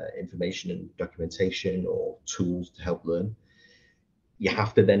information and documentation or tools to help learn, you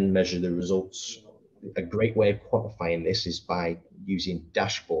have to then measure the results. A great way of quantifying this is by using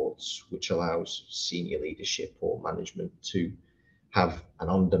dashboards, which allows senior leadership or management to have an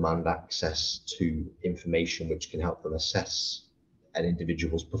on-demand access to information which can help them assess an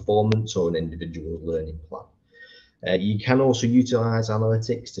individual's performance or an individual's learning plan. You can also utilize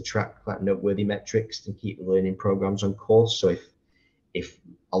analytics to track noteworthy metrics to keep the learning programs on course. So if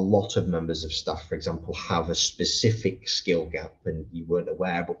a lot of members of staff, for example, have a specific skill gap and you weren't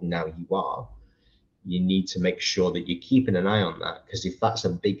aware, but now you are, you need to make sure that you're keeping an eye on that, because if that's a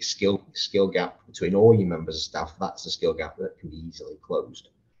big skill gap between all your members of staff, that's a skill gap that can be easily closed.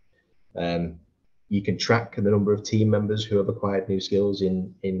 You can track the number of team members who have acquired new skills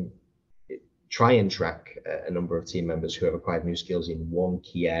try and track a number of team members who have acquired new skills in one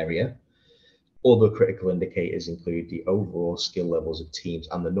key area. Other critical indicators include the overall skill levels of teams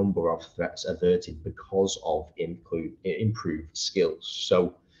and the number of threats averted because of improved skills.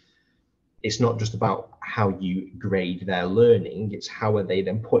 So it's not just about how you grade their learning, it's how are they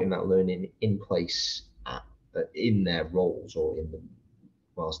then putting that learning in place in their roles or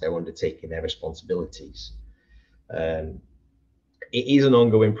whilst they're undertaking their responsibilities. It is an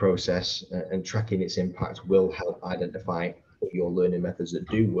ongoing process, and tracking its impact will help identify your learning methods that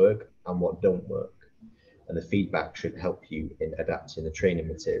do work and what don't work. And the feedback should help you in adapting the training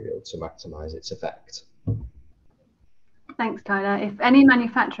material to maximize its effect. Thanks, Tyler. If any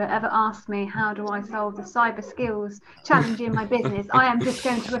manufacturer ever asks me how do I solve the cyber skills challenge in my business, I am just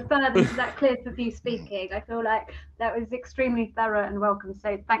going to refer them to that clear for view speaking. I feel like that was extremely thorough and welcome.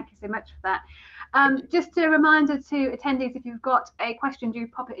 So thank you so much for that. Just a reminder to attendees, if you've got a question, do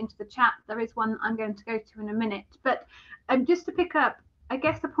pop it into the chat. There is one I'm going to go to in a minute. But just to pick up, I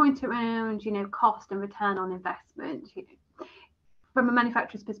guess the point around, cost and return on investment, from a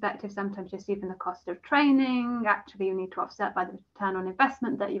manufacturer's perspective, sometimes just even the cost of training, actually you need to offset by the return on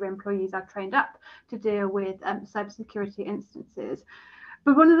investment that your employees are trained up to deal with cybersecurity instances.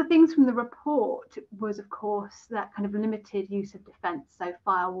 But one of the things from the report was, of course, that kind of limited use of defense. So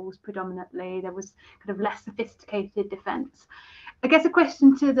firewalls predominantly, there was kind of less sophisticated defense. I guess a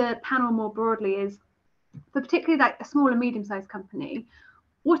question to the panel more broadly is, for particularly like a small and medium-sized company,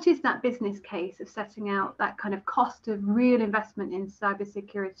 what is that business case of setting out that kind of cost of real investment in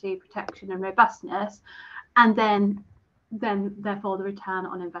cybersecurity protection and robustness, and then therefore the return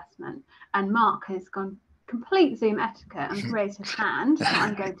on investment? And Mark has gone complete Zoom etiquette and raised his hand, so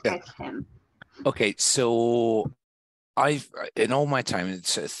I'm going to go to him. Okay, so in all my time,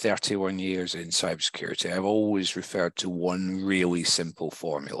 it's 31 years in cybersecurity, I've always referred to one really simple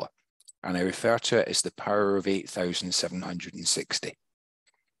formula, and I refer to it as the power of 8,760.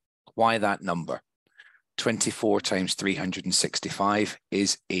 Why that number? 24 times 365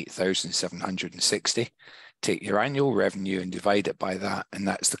 is 8,760. Take your annual revenue and divide it by that, and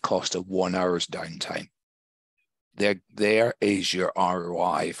that's the cost of 1 hour's downtime. There is your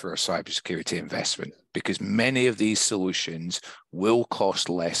ROI for a cybersecurity investment, because many of these solutions will cost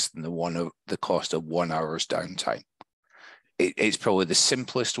less than the cost of 1 hour's downtime. It's probably the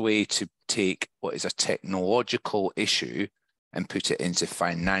simplest way to take what is a technological issue and put it into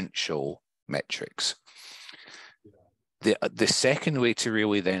financial metrics. The second way to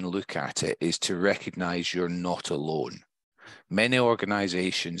really then look at it is to recognize you're not alone. Many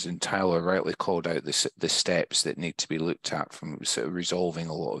organizations, and Tyler rightly called out the steps that need to be looked at from sort of resolving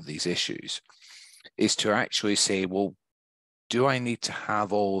a lot of these issues. is to actually say, well, do I need to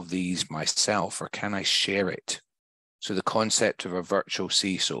have all of these myself, or can I share it? So the concept of a virtual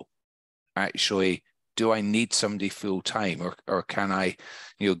CISO, actually, do I need somebody full time, or can I,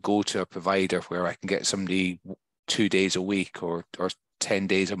 go to a provider where I can get somebody 2 days a week, or 10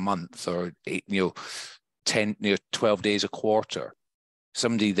 days a month, or 12 days a quarter,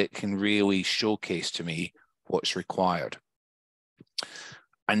 somebody that can really showcase to me what's required.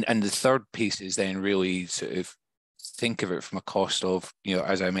 And the third piece is then really sort of think of it from a cost of,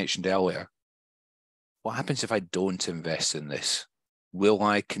 as I mentioned earlier, what happens if I don't invest in this? Will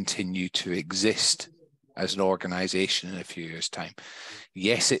I continue to exist as an organization in a few years' time?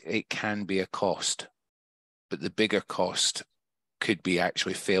 Yes, it can be a cost, but the bigger cost could be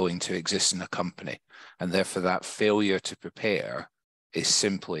actually failing to exist in a company. And therefore that failure to prepare is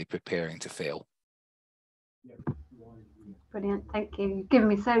simply preparing to fail. Brilliant, thank you. You've given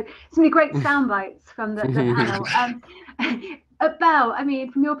me so many great sound bites from the panel. Belle, I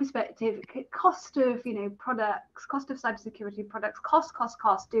mean, from your perspective, cost of products, cost of cybersecurity products, cost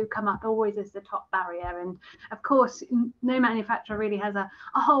do come up always as the top barrier. And of course, no manufacturer really has a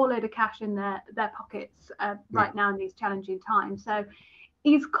whole load of cash in their pockets right now in these challenging times. So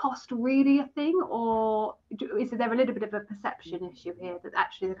is cost really a thing, or is there a little bit of a perception issue here that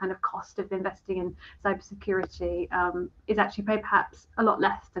actually the kind of cost of investing in cybersecurity is actually perhaps a lot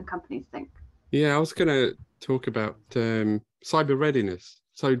less than companies think? Yeah, I was going to talk about cyber readiness.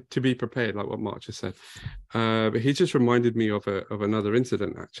 So to be prepared, like what Mark just said. But he just reminded me of another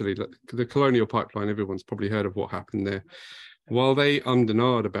incident, actually. The Colonial Pipeline, everyone's probably heard of what happened there. While they ummed and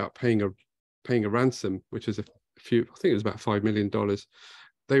ahed about paying a ransom, which is I think it was about $5 million,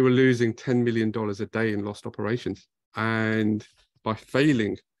 they were losing $10 million a day in lost operations. And by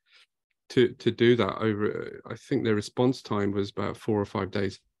failing to do that over, I think their response time was about 4 or 5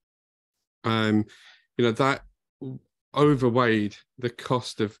 days. That overweighed the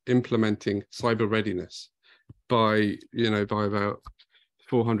cost of implementing cyber readiness by about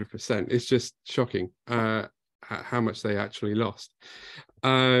 400%. It's just shocking how much they actually lost.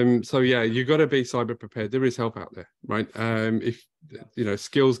 So yeah, you got to be cyber prepared. There is help out there, right? If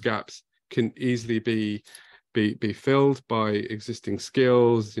skills gaps can easily be filled by existing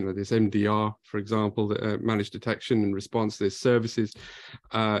skills. There's MDR, for example, that managed detection and response. There's services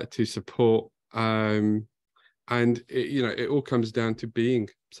to support, and it all comes down to being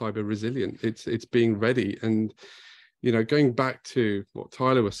cyber resilient. It's being ready, and going back to what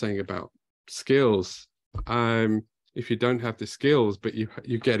Tyler was saying about skills. If you don't have the skills, but you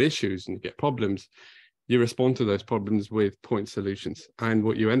get issues and you get problems, you respond to those problems with point solutions. And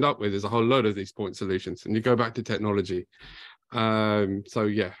what you end up with is a whole load of these point solutions, and you go back to technology. So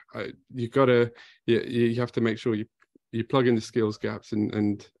yeah, you have to make sure you plug in the skills gaps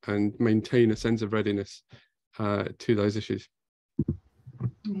and maintain a sense of readiness to those issues.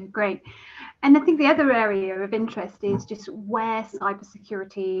 Yeah, great. And I think the other area of interest is just where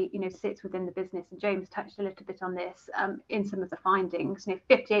cybersecurity, sits within the business. And James touched a little bit on this in some of the findings.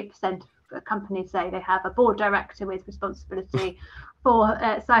 58% of companies say they have a board director with responsibility for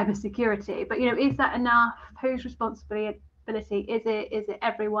cybersecurity. But is that enough? Whose responsibility is it? Is it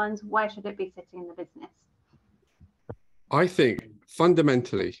everyone's? Where should it be sitting in the business? I think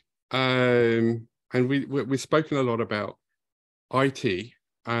fundamentally, and we've spoken a lot about IT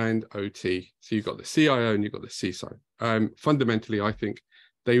and OT. So you've got the CIO and you've got the CISO. Fundamentally, I think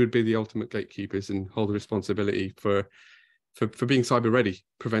they would be the ultimate gatekeepers and hold the responsibility for being cyber ready,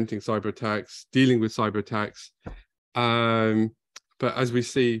 preventing cyber attacks, dealing with cyber attacks. But as we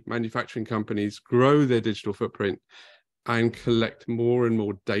see manufacturing companies grow their digital footprint and collect more and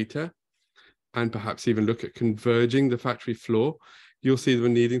more data, and perhaps even look at converging the factory floor, you'll see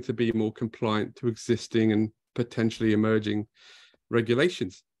them needing to be more compliant to existing and potentially emerging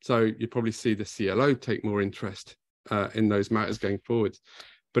regulations. So you probably see the CLO take more interest in those matters going forward.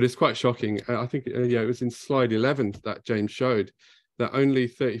 But it's quite shocking. I think it was in slide 11 that James showed that only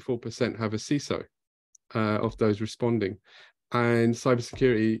 34% have a CISO of those responding, and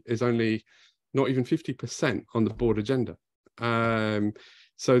cybersecurity is only not even 50% on the board agenda.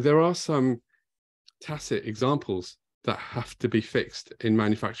 So there are some tacit examples that have to be fixed in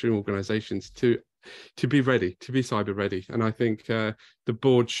manufacturing organizations to be ready, to be cyber ready. And I think the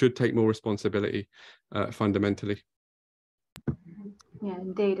board should take more responsibility fundamentally. Yeah,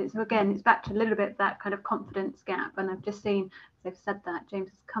 indeed. It's back to a little bit that kind of confidence gap. And I've just seen, as they've said that, James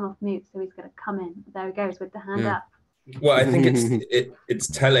has come off mute, so he's going to come in. There he goes with the hand up. Well, I think it's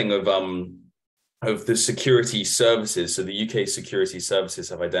telling of the security services. So the UK security services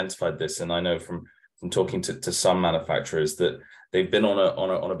have identified this, and I know from talking to some manufacturers that they've been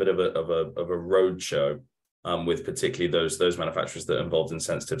on a bit of a road show with particularly those manufacturers that are involved in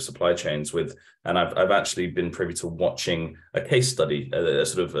sensitive supply chains and I've actually been privy to watching a case study, a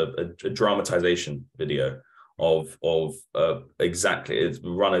sort of a dramatization video of exactly, it's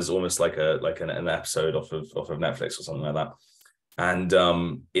run as almost like an episode off of Netflix or something like that. And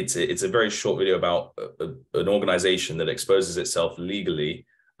it's a very short video about an organization that exposes itself legally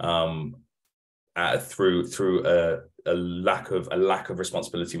through a lack of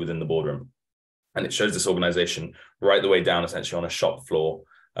responsibility within the boardroom. And it shows this organization right the way down, essentially on a shop floor.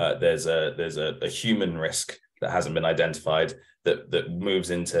 There's a human risk that hasn't been identified that moves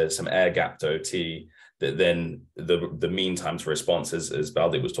into some air-gapped OT. That then the mean time to response, as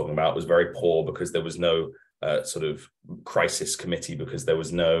Baldeep was talking about, was very poor because there was no sort of crisis committee, because there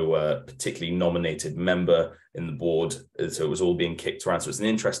was no particularly nominated member in the board, so it was all being kicked around. So it's an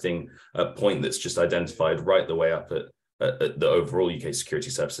interesting point that's just identified right the way up at the overall UK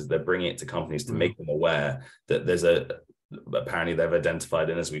security services. They're bringing it to companies to make them aware that there's apparently they've identified,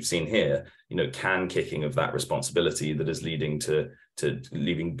 and as we've seen here, can kicking of that responsibility that is leading to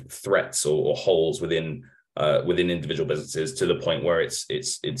leaving threats or holes within individual businesses to the point where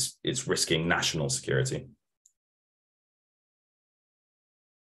it's risking national security.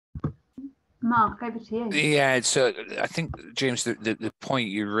 Mark, over to you. Yeah, so I think, James, the point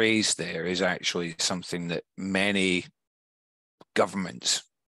you raised there is actually something that many governments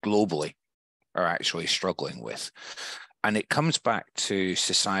globally are actually struggling with. And it comes back to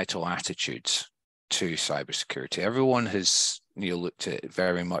societal attitudes to cybersecurity. Everyone has looked at it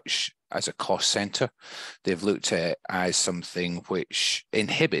very much as a cost center. They've looked at it as something which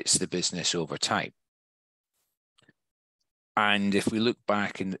inhibits the business over time. And if we look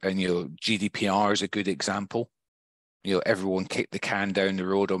back and GDPR is a good example. Everyone kicked the can down the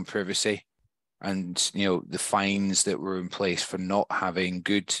road on privacy, and the fines that were in place for not having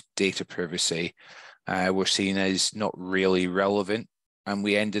good data privacy were seen as not really relevant, and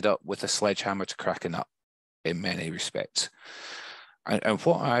we ended up with a sledgehammer to crack a nut in many respects. And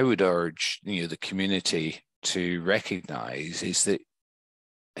what I would urge the community to recognise is that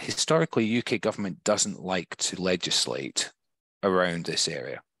historically UK government doesn't like to legislate around this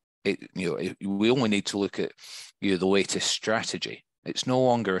area. We only need to look at the latest strategy. It's no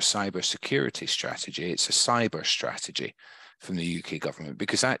longer a cybersecurity strategy, it's a cyber strategy from the UK government,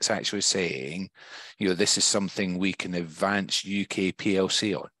 because that's actually saying, this is something we can advance UK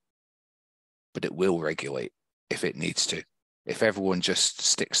PLC on, but it will regulate if it needs to. If everyone just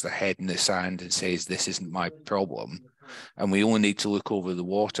sticks their head in the sand and says, this isn't my problem, and we only need to look over the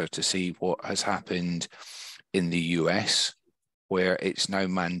water to see what has happened in the US, where it's now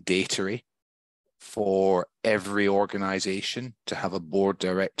mandatory for every organization to have a board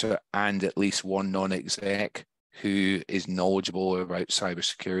director and at least one non-exec who is knowledgeable about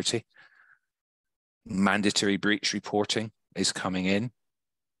cybersecurity. Mandatory breach reporting is coming in.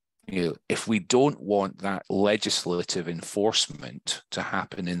 If we don't want that legislative enforcement to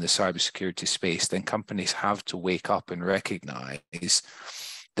happen in the cybersecurity space, then companies have to wake up and recognize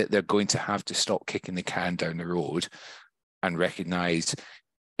that they're going to have to stop kicking the can down the road and recognize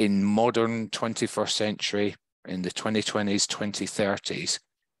in modern 21st century, in the 2020s, 2030s,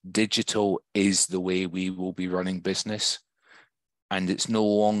 digital is the way we will be running business. And it's no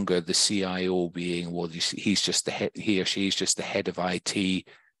longer the CIO being, well, he's just the head, he or she is just the head of IT,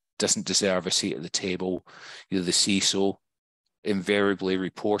 doesn't deserve a seat at the table. The CISO invariably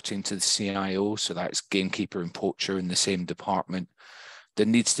reporting to the CIO, so that's gamekeeper and poacher in the same department. There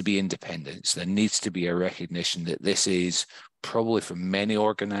needs to be independence. There needs to be a recognition that this is probably for many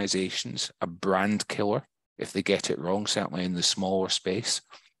organizations a brand killer if they get it wrong, certainly in the smaller space.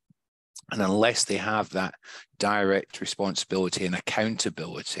 And unless they have that direct responsibility and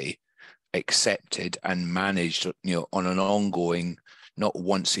accountability accepted and managed, on an ongoing, not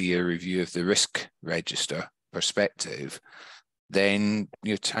once a year review of the risk register perspective, then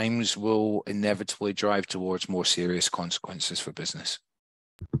times will inevitably drive towards more serious consequences for business.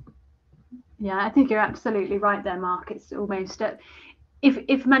 Yeah, I think you're absolutely right there, Mark. It's almost if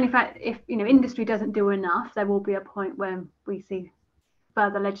industry doesn't do enough, there will be a point when we see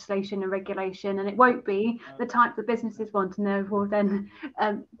further legislation and regulation, and it won't be the type that businesses want, and they will then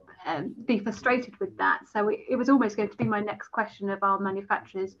be frustrated with that. So it was almost going to be my next question of, our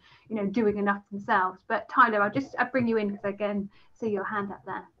manufacturers, doing enough themselves? But Tyler, I'll bring you in because I can see your hand up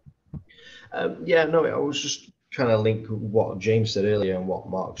there. I was just trying to link what James said earlier and what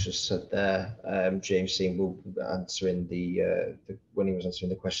Mark just said there. James seemed answering when he was answering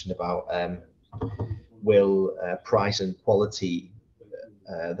the question about will price and quality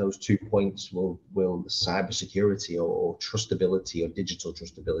those 2 points will cybersecurity or trustability or digital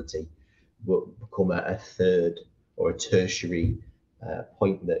trustability will become a third or a tertiary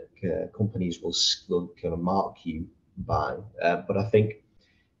point that companies will kind of mark you by. But I think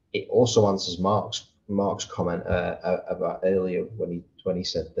it also answers Mark's comment about earlier when he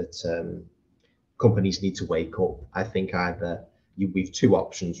said that companies need to wake up. I think we've two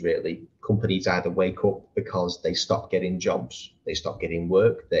options really. Companies either wake up because they stop getting jobs, they stop getting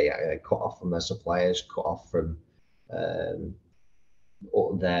work, they cut off from their suppliers, cut off from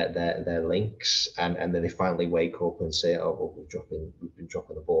their links, and then they finally wake up and say, oh, well, we've been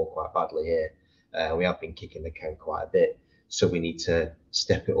dropping the ball quite badly here. We have been kicking the can quite a bit, so we need to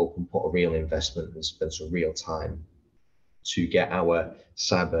step it up and put a real investment and spend some real time to get our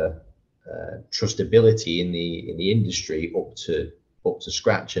cyber trustability in the industry up to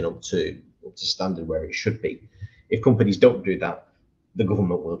scratch and up to standard where it should be. If companies don't do that, the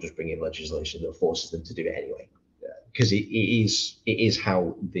government will just bring in legislation that forces them to do it anyway, because it is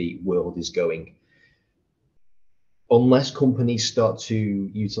how the world is going. Unless companies start to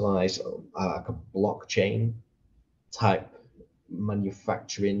utilize like a blockchain type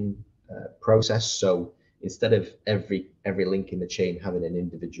manufacturing process, so instead of every link in the chain having an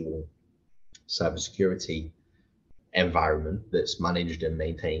individual cybersecurity environment that's managed and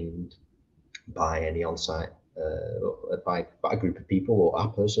maintained by any on-site by a group of people or a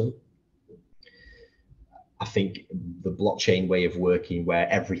person, I think the blockchain way of working, where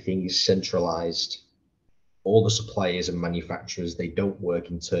everything is centralized, all the suppliers and manufacturers, they don't work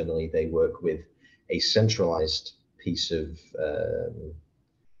internally, they work with a centralized piece of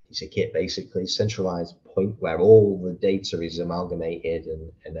kit, basically centralized point where all the data is amalgamated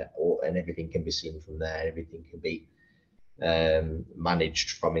and everything can be seen from there, everything can be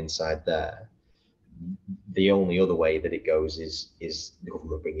managed from inside there. The only other way that it goes is the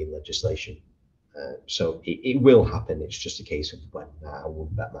government bringing legislation. So it will happen. It's just a case of when. I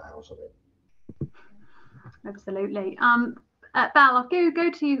wouldn't bet my house on it. Absolutely. Val, I'll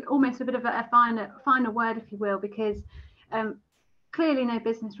go to you almost a bit of a final word, if you will, because clearly no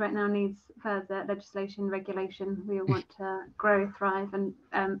business right now needs further legislation, regulation. We all want to grow, thrive, and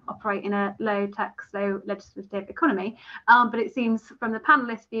operate in a low tax, low legislative economy. But it seems from the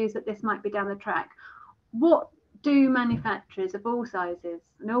panelists' views that this might be down the track. What do manufacturers of all sizes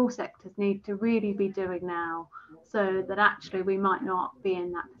and all sectors need to really be doing now so that actually we might not be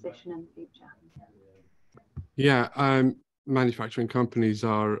in that position in the future? Yeah, manufacturing companies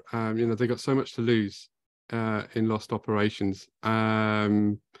are, they've got so much to lose in lost operations,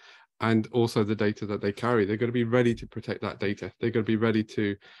 and also the data that they carry. They've got to be ready to protect that data. They've got to be ready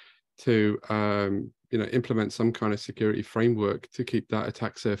to implement some kind of security framework to keep that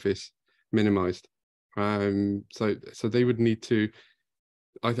attack surface minimized. So they would need to.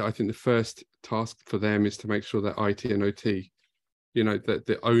 I think the first task for them is to make sure that IT and OT, that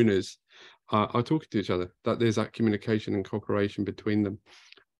the owners are talking to each other, that there's that communication and cooperation between them.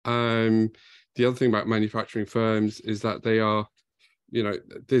 The other thing about manufacturing firms is that they are,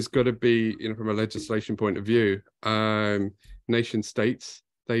 there's got to be, from a legislation point of view, nation states,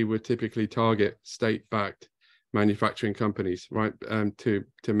 they would typically target state-backed manufacturing companies, right, to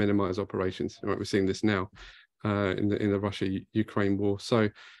minimize operations. Right, we're seeing this now in the Russia-Ukraine war. So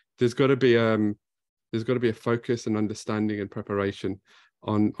there's got to be a focus and understanding and preparation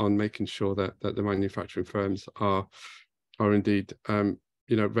on making sure that the manufacturing firms are indeed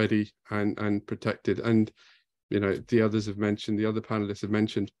ready and protected. And the others have mentioned, the other panelists have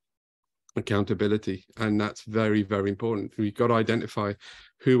mentioned accountability, and that's very, very important. We've got to identify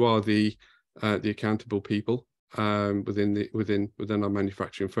who are the accountable people within our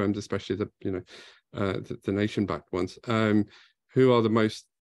manufacturing firms, especially the nation-backed ones. Who are the most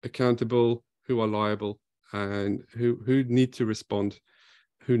accountable, who are liable, and who need to respond.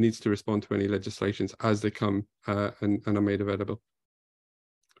 Who needs to respond to any legislations as they come and are made available.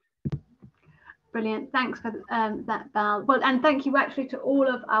 Brilliant. Thanks for that, Val. Well, and thank you actually to all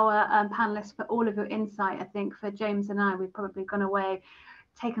of our panelists for all of your insight. I think for James and I, we've probably gone away,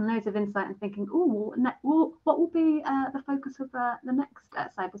 taken loads of insight and thinking, oh, what will be the focus of the next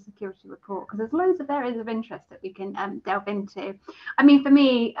cybersecurity report? Because there's loads of areas of interest that we can delve into. I mean, for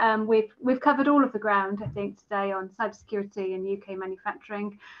me, we've covered all of the ground, I think, today on cybersecurity and UK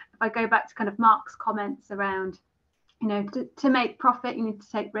manufacturing. If I go back to kind of Mark's comments around, to make profit, you need to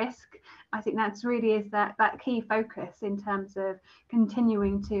take risk. I think that's really is that key focus in terms of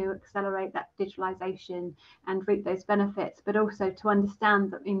continuing to accelerate that digitalization and reap those benefits, but also to understand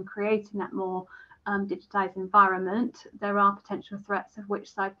that in creating that more digitized environment, there are potential threats of which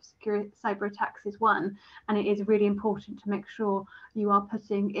cyber attacks is one, and it is really important to make sure you are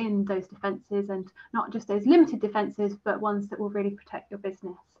putting in those defences, and not just those limited defences, but ones that will really protect your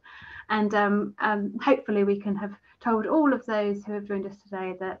business. And hopefully we can have told all of those who have joined us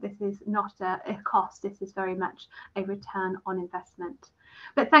today that this is not a cost, this is very much a return on investment.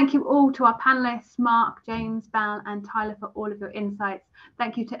 But thank you all to our panelists, Mark, James, Bal and Tyler, for all of your insights.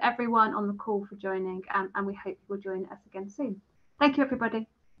 Thank you to everyone on the call for joining, and we hope you will join us again soon. Thank you, everybody.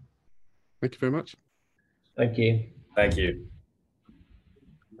 Thank you very much. Thank you. Thank you.